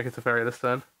if they don't make it to Teferi this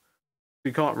turn.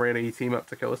 We can't really team up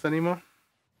to kill us anymore.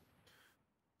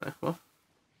 Well.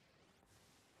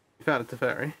 We found a Teferi.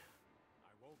 I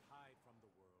won't hide from the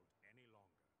world any longer.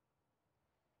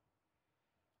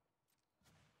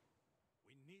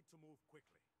 We need to move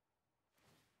quickly.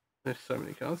 There's so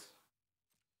many cards.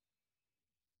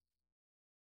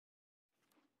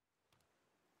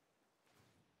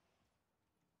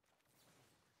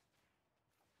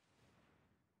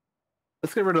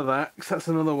 Let's get rid of that, because that's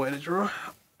another way to draw.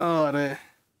 Oh, no.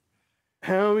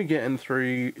 How are we getting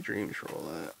through Dream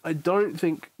Trawler? I don't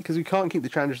think, because we can't keep the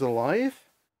Challengers alive.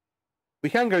 We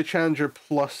can go Challenger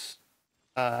plus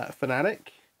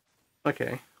Fanatic.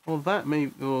 Okay. Well, that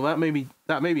may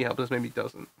help us, maybe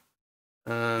doesn't.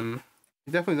 We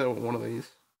definitely don't want one of these.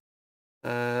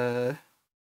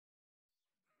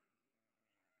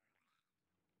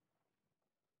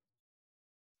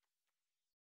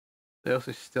 They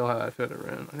also still have that filter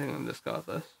around. I think I'm gonna discard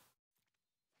this.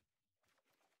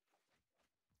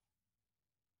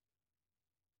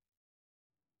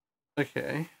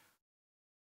 Okay.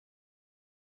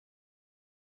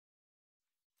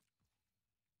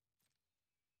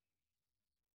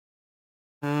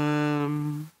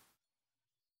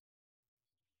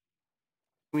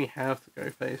 We have to go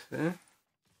face here.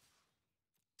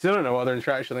 Still don't know what other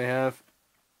interaction they have.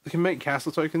 We can make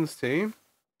castle tokens too.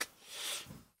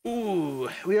 Ooh,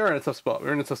 we are in a tough spot.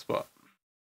 We're in a tough spot.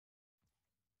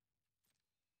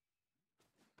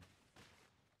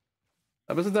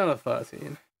 That was down to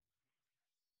 13.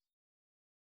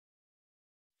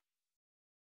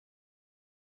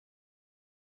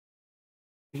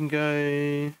 We can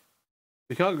go.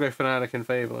 We can't go Fanatic and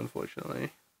Fable,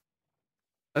 unfortunately.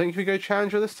 I think if we go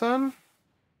Challenger this turn,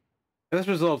 if this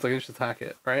resolves, I can just attack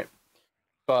it, right?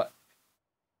 But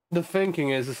the thinking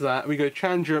is that we go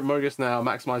Challenger at Mogis now,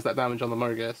 maximize that damage on the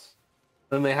Mogis.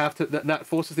 Then they have to. That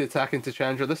forces the attack into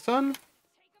Challenger this turn,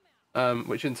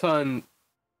 which in turn.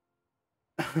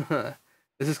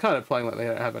 This is kind of playing like they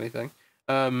don't have anything.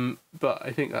 But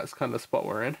I think that's kind of the spot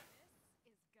we're in.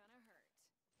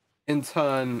 In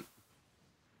turn,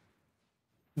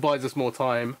 buys us more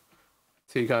time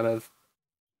to kind of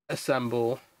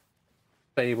assemble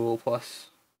Fable plus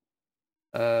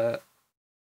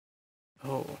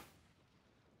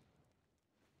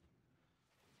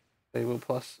Fable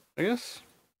plus, I guess.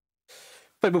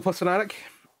 Fable plus Fanatic.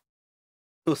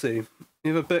 We'll see. We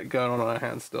have a bit going on our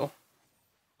hands still.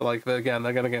 But like, again,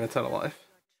 they're going to gain a ton of life.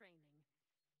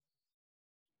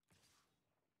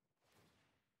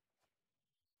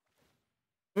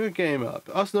 Good game up.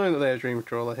 Us knowing that they have Dream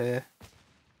Trawler here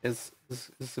is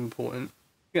important.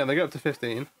 Yeah, they go up to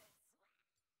 15.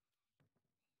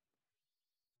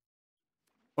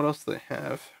 What else do they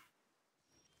have?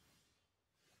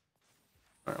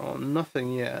 Alright, well,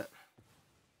 nothing yet.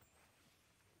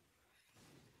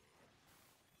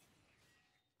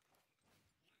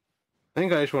 I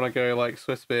think I just want to go like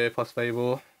Swiss Spear plus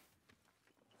Fable.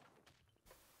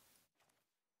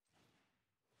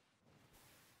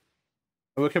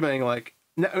 We're committing like,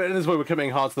 this is where we're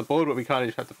committing hard to the board, but we kind of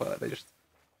just have to play it. They just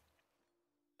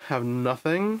have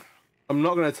nothing. I'm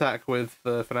not going to attack with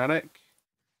the Fanatic,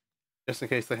 just in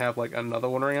case they have like another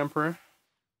Wandering Emperor.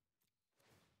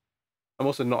 I'm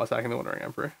also not attacking the Wandering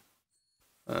Emperor.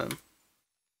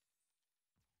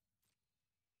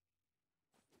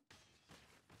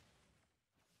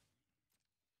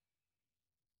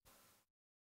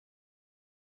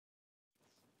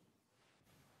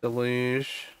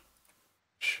 Deluge.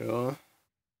 Sure.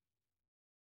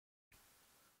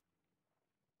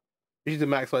 We need to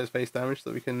maximize face damage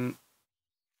so that we can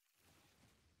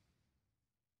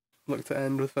look to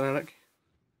end with Fanatic.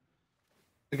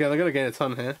 Again, they're going to gain a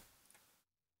ton here.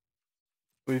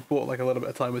 We've bought like a little bit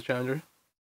of time with Challenger.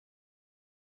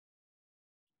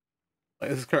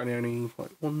 Like, this is currently only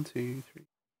like 1, 2, 3,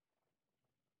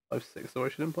 5, 6, so I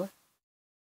shouldn't play.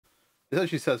 It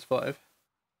actually says 5.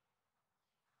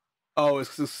 Oh,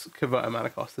 it's converted mana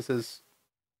cost. This is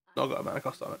not got a mana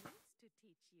cost on it.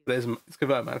 But it's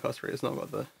converted mana cost 3. It's not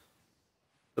got the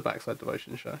backside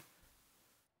devotion show.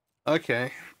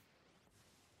 Okay.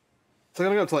 So I'm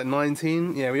gonna go up to like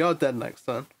 19. Yeah, we are dead next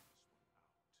turn.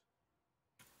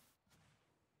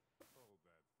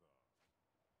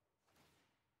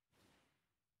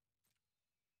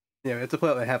 Yeah, we have to play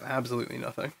like they have absolutely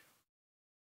nothing.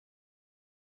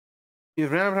 You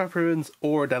have an Avatar Ruins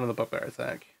or down on the bugbear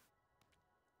attack.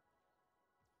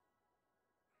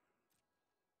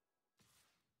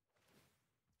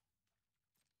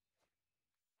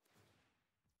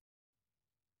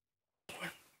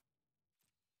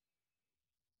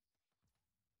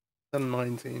 Then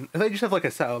 19. If they just have like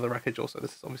a set of the wreckage also,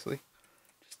 this is obviously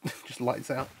just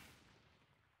lights out.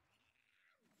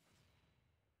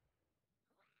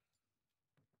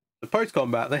 The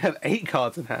post-combat, they have 8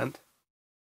 cards in hand.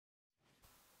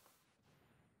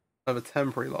 Of a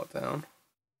temporary lockdown.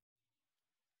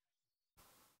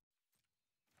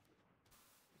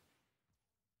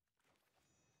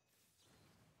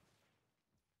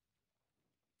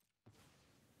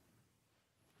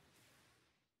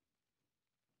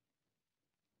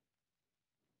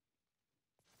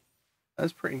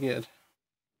 That's pretty good.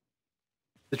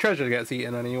 The treasure gets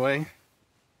eaten anyway.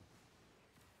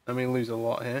 I mean, lose a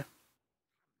lot here.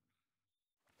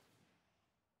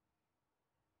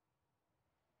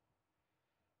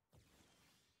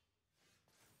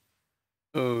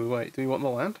 Oh, wait, do we want the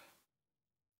land?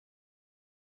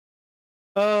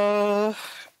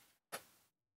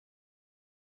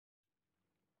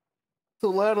 So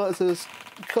land lets us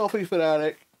copy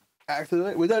Fanatic,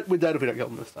 activate. We're dead if we don't kill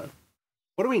them this time.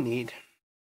 What do we need?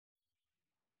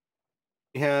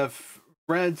 We have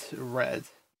red.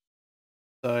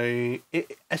 So,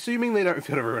 assuming they don't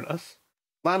feel to ruin us,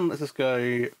 land lets us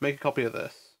go make a copy of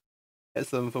this. Hits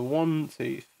them for 1,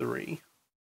 2, 3.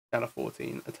 Down to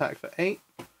 14. Attack for 8.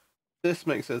 This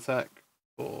makes it attack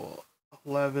for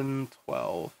 11,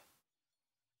 12.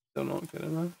 Still not good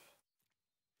enough.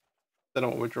 Don't know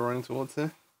what we're drawing towards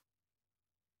here.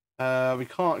 We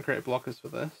can't create blockers for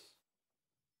this.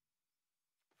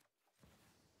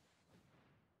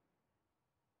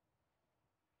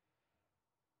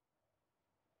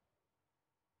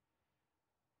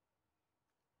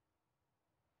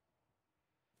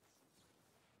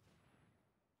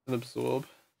 And absorb.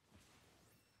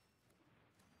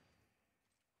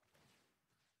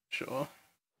 Sure.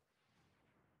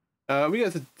 We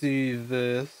get to do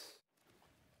this.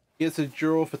 You get to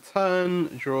draw for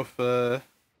turn, draw for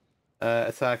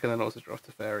attack, and then also draw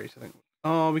to fairies, I think.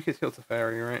 Oh, we could kill to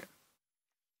fairy, right?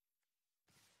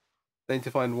 They need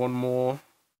to find one more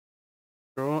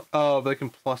draw. Oh, they can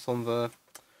plus on the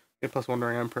plus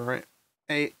Wandering Emperor, right?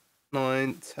 8,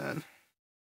 9, 10.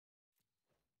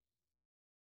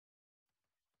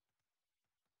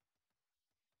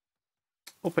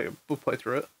 We'll play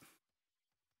through it.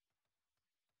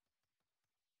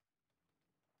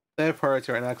 They have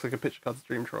priority right now because I can pitch a card to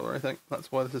Dream Trawler, I think.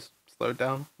 That's why this is slowed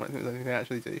down. I don't think there's anything I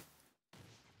actually do.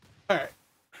 Alright.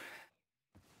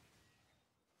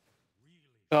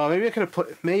 Oh, maybe I could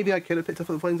have picked up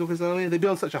the Planeswalkers earlier. They'd be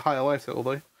on such a higher life total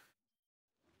though.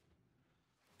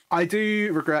 I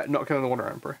do regret not killing the Wonder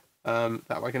Emperor.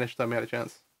 That way initial time we had a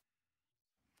chance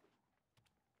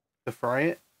to fry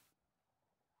it.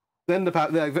 Then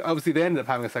obviously they ended up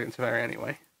having a second Teferi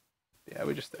anyway. Yeah,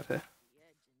 we just did here.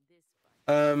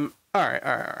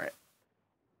 Alright.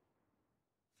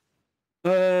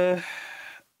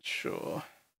 Sure.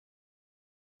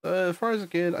 As far as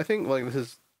again, I think like this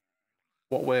is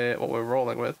what we're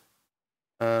rolling with.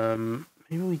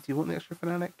 Maybe we do want the extra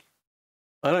Fanatic.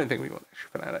 I don't think we want the extra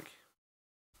Fanatic.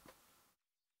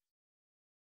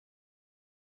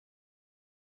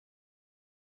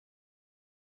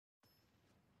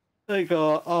 I think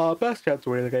our best chance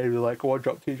of winning the game is like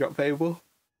 1-drop, 2-drop favorable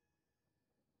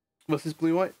versus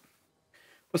blue-white.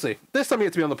 We'll see. This time you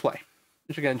get to be on the play,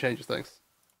 which again changes things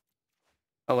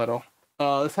a little.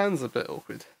 This hand's a bit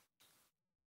awkward.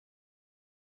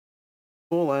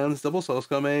 4 lands, double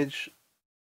Soulscar Mage.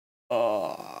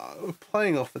 We're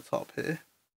playing off the top here.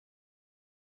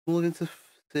 We'll look into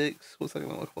 6. What's that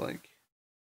going to look like?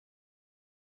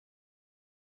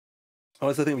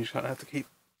 I think we just kind of have to keep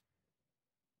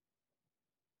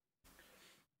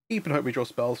and hope we draw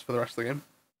spells for the rest of the game.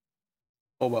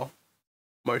 Or well,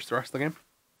 most of the rest of the game.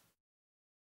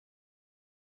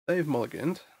 They've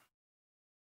mulliganed.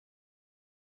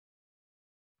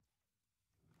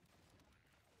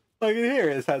 I can hear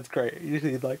it. It sounds great. You just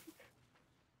need like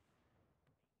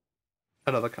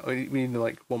another. We need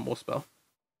like one more spell.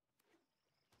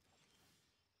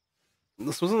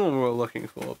 This wasn't the one we were looking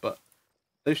for, but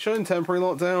they've shown temporary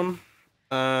lockdown.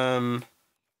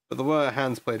 But the way our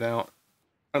hands played out,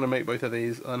 I'm gonna make both of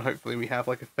these, and hopefully we have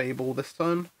like a Fable this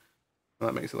turn. And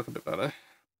that makes it look a bit better.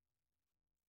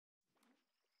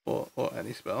 Or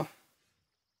any spell.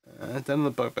 Den of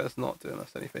the Bugbear's not doing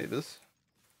us any favors.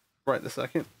 Right this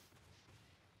second.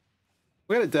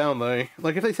 We get it down though.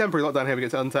 Like if they temporarily lock down here, we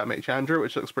get to untap make Chandra,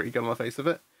 which looks pretty good on the face of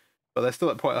it. But they're still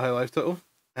at quite a high life total.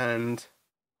 And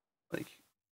like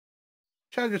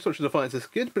Chandra's Torch of Defiance is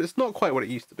good, but it's not quite what it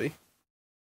used to be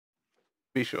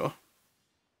sure.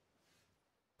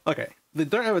 Okay, they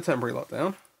don't have a temporary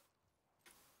lockdown.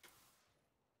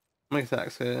 Make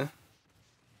attacks here.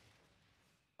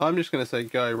 I'm just gonna say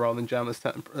go rather than jam this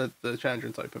the Chandra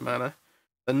into open mana.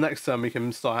 Then next turn we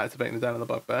can start activating the down of the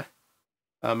bugbear.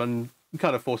 And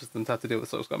kind of forces them to have to deal with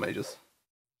Soul Scar Mages.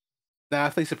 Now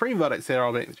if they Supreme Verdicts here,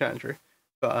 I'll make the Chandra.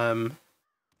 But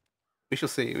we shall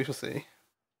see, we shall see.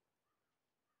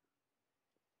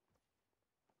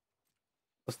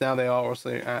 Because now they are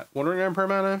also at Wandering Emperor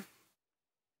mana.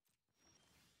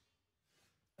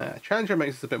 Chandra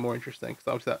makes this a bit more interesting, because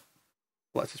obviously that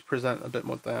lets us present a bit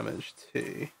more damage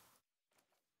too.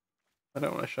 I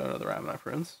don't want to show another Ravenite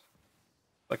Prince,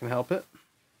 if I can help it.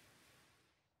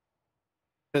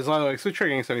 Because either way, we're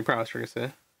triggering so many prowess triggers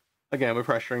here. Again, we're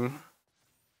pressuring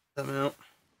them out.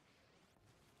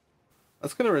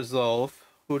 That's going to resolve.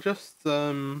 We'll just I've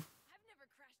never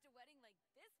crashed a wedding like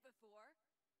this before.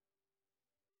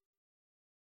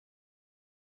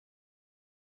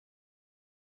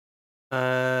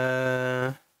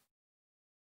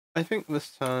 I think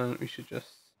this time we should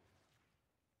just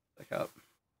pick up.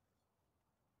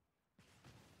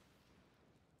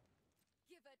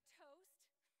 Give a toast?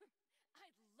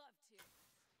 I'd love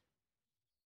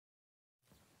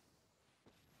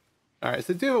to. Alright,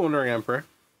 so do have a Wandering Emperor.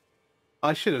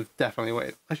 I should have definitely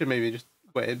waited. I should maybe just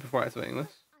waited before activating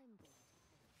this.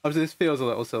 Obviously this feels a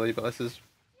little silly, but this is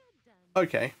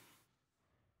okay.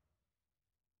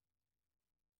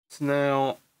 So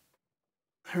now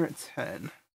we're at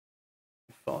 10.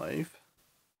 5.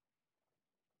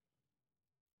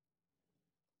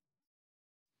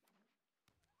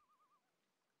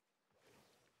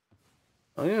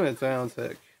 I'm gonna down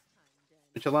tick.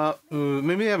 Which allow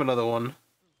maybe they have another one.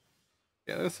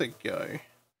 Yeah, let's say go.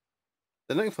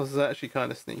 The next one is actually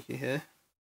kind of sneaky here.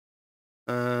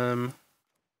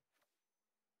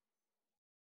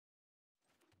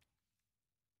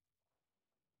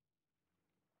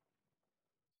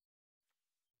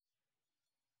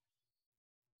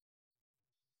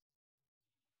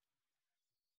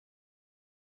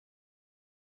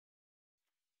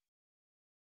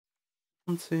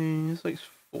 One, two, this makes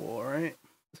 4, right?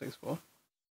 This makes 4.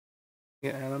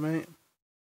 Get animate.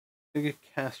 Get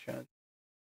cast chance.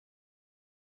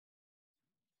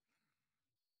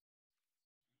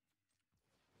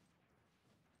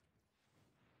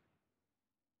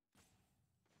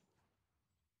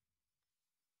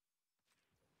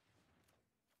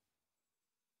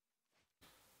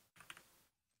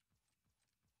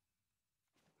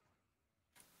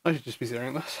 I should just be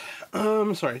zeroing this.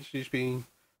 Sorry, it should just be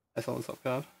S on the top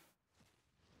card.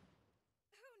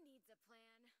 Who needs a plan?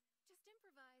 Just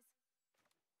improvise.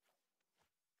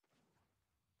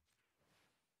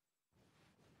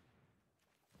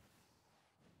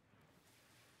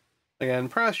 Again,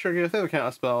 prowess trigger, if they have a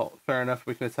counter spell, fair enough,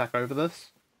 we can attack over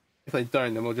this. If they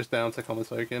don't, then we'll just down tick on the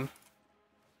token. You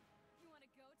wanna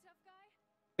go, tough guy?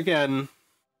 Again,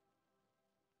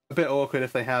 a bit awkward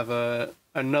if they have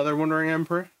another Wandering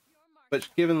Emperor,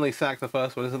 which given they sack the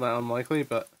first one isn't that unlikely,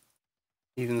 but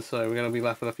even so, we're going to be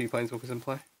left with a few Planeswalkers in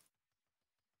play.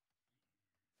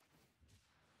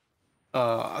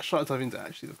 Shot Diving's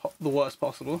actually the worst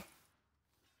possible,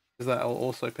 because that will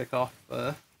also pick off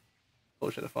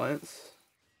Bullshit Defiance.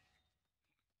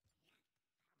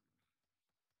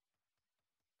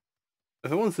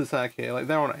 If it wants to attack here, like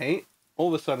they're on 8,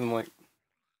 all of a sudden, like,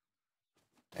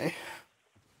 okay.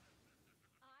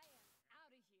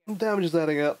 Damage is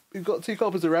adding up. We've got 2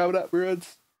 copies of Rabbit Up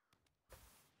Ruins.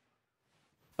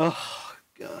 Oh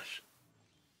gosh. I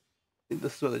think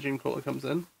this is where the Dreamcrawler comes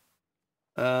in.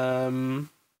 I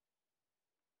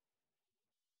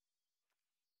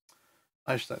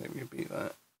just don't think we can beat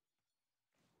that.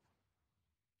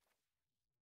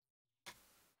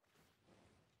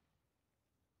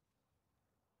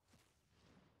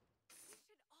 We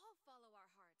should all follow our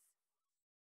hearts.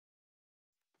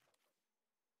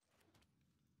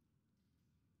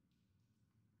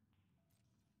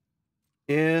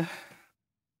 Yeah.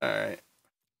 Alright.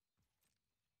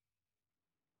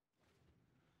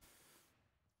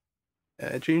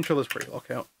 Yeah, Dream Triller's pretty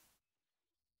lockout.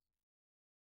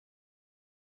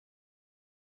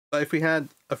 But if we had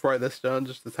a Fright this turn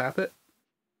just to tap it.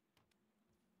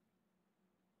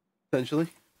 Essentially.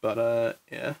 But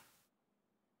yeah.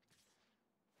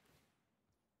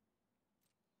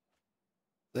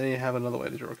 Then you have another way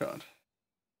to draw a card.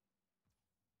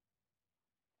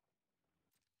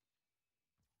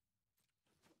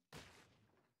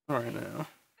 Alright now.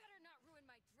 Better not ruin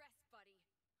my dress, buddy.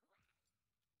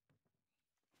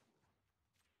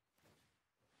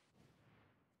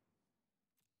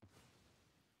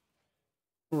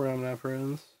 Around our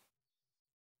friends.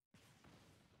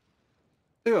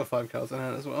 We got 5 cards in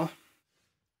hand as well.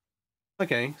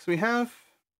 Okay, so we have.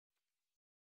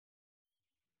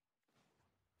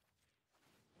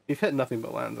 We've hit nothing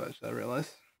but lands, actually, I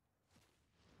realise.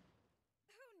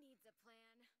 Who needs a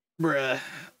plan? Bruh.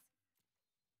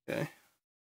 Okay.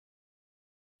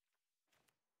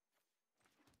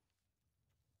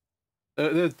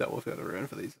 There's double field of ruin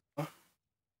for these as well.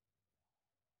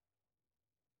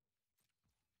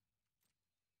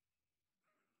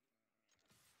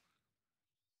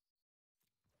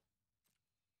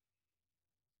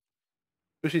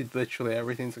 Especially literally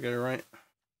everything to go right.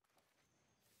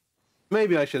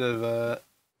 Maybe I should have,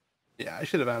 yeah, I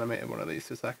should have animated one of these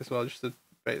to attack as well, just to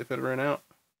bait the field of ruin out.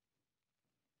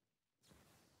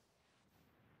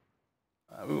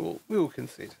 We will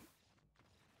concede.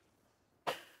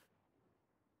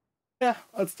 Yeah,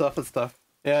 that's tough. That's tough.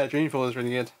 Yeah, Dreamfall is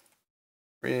really good.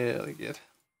 Really good.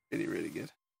 Really, really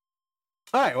good.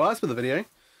 Alright, well, that's for the video.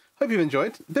 Hope you've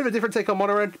enjoyed. A bit of a different take on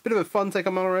Mono Red, bit of a fun take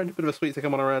on Mono Red, bit of a sweet take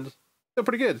on Mono Red. Still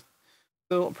pretty good.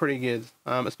 Still pretty good.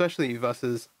 Especially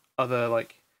versus other,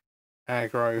 like,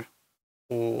 aggro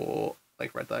or,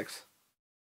 like, red decks.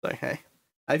 So, hey.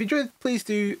 If you enjoyed, please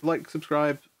do like,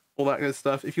 subscribe, all that good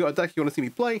stuff. If you've got a deck you want to see me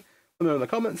play, let me know in the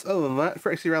comments. Other than that,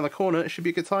 for actually around the corner, it should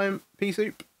be a good time. Peace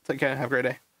out. Take care. Have a great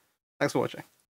day. Thanks for watching.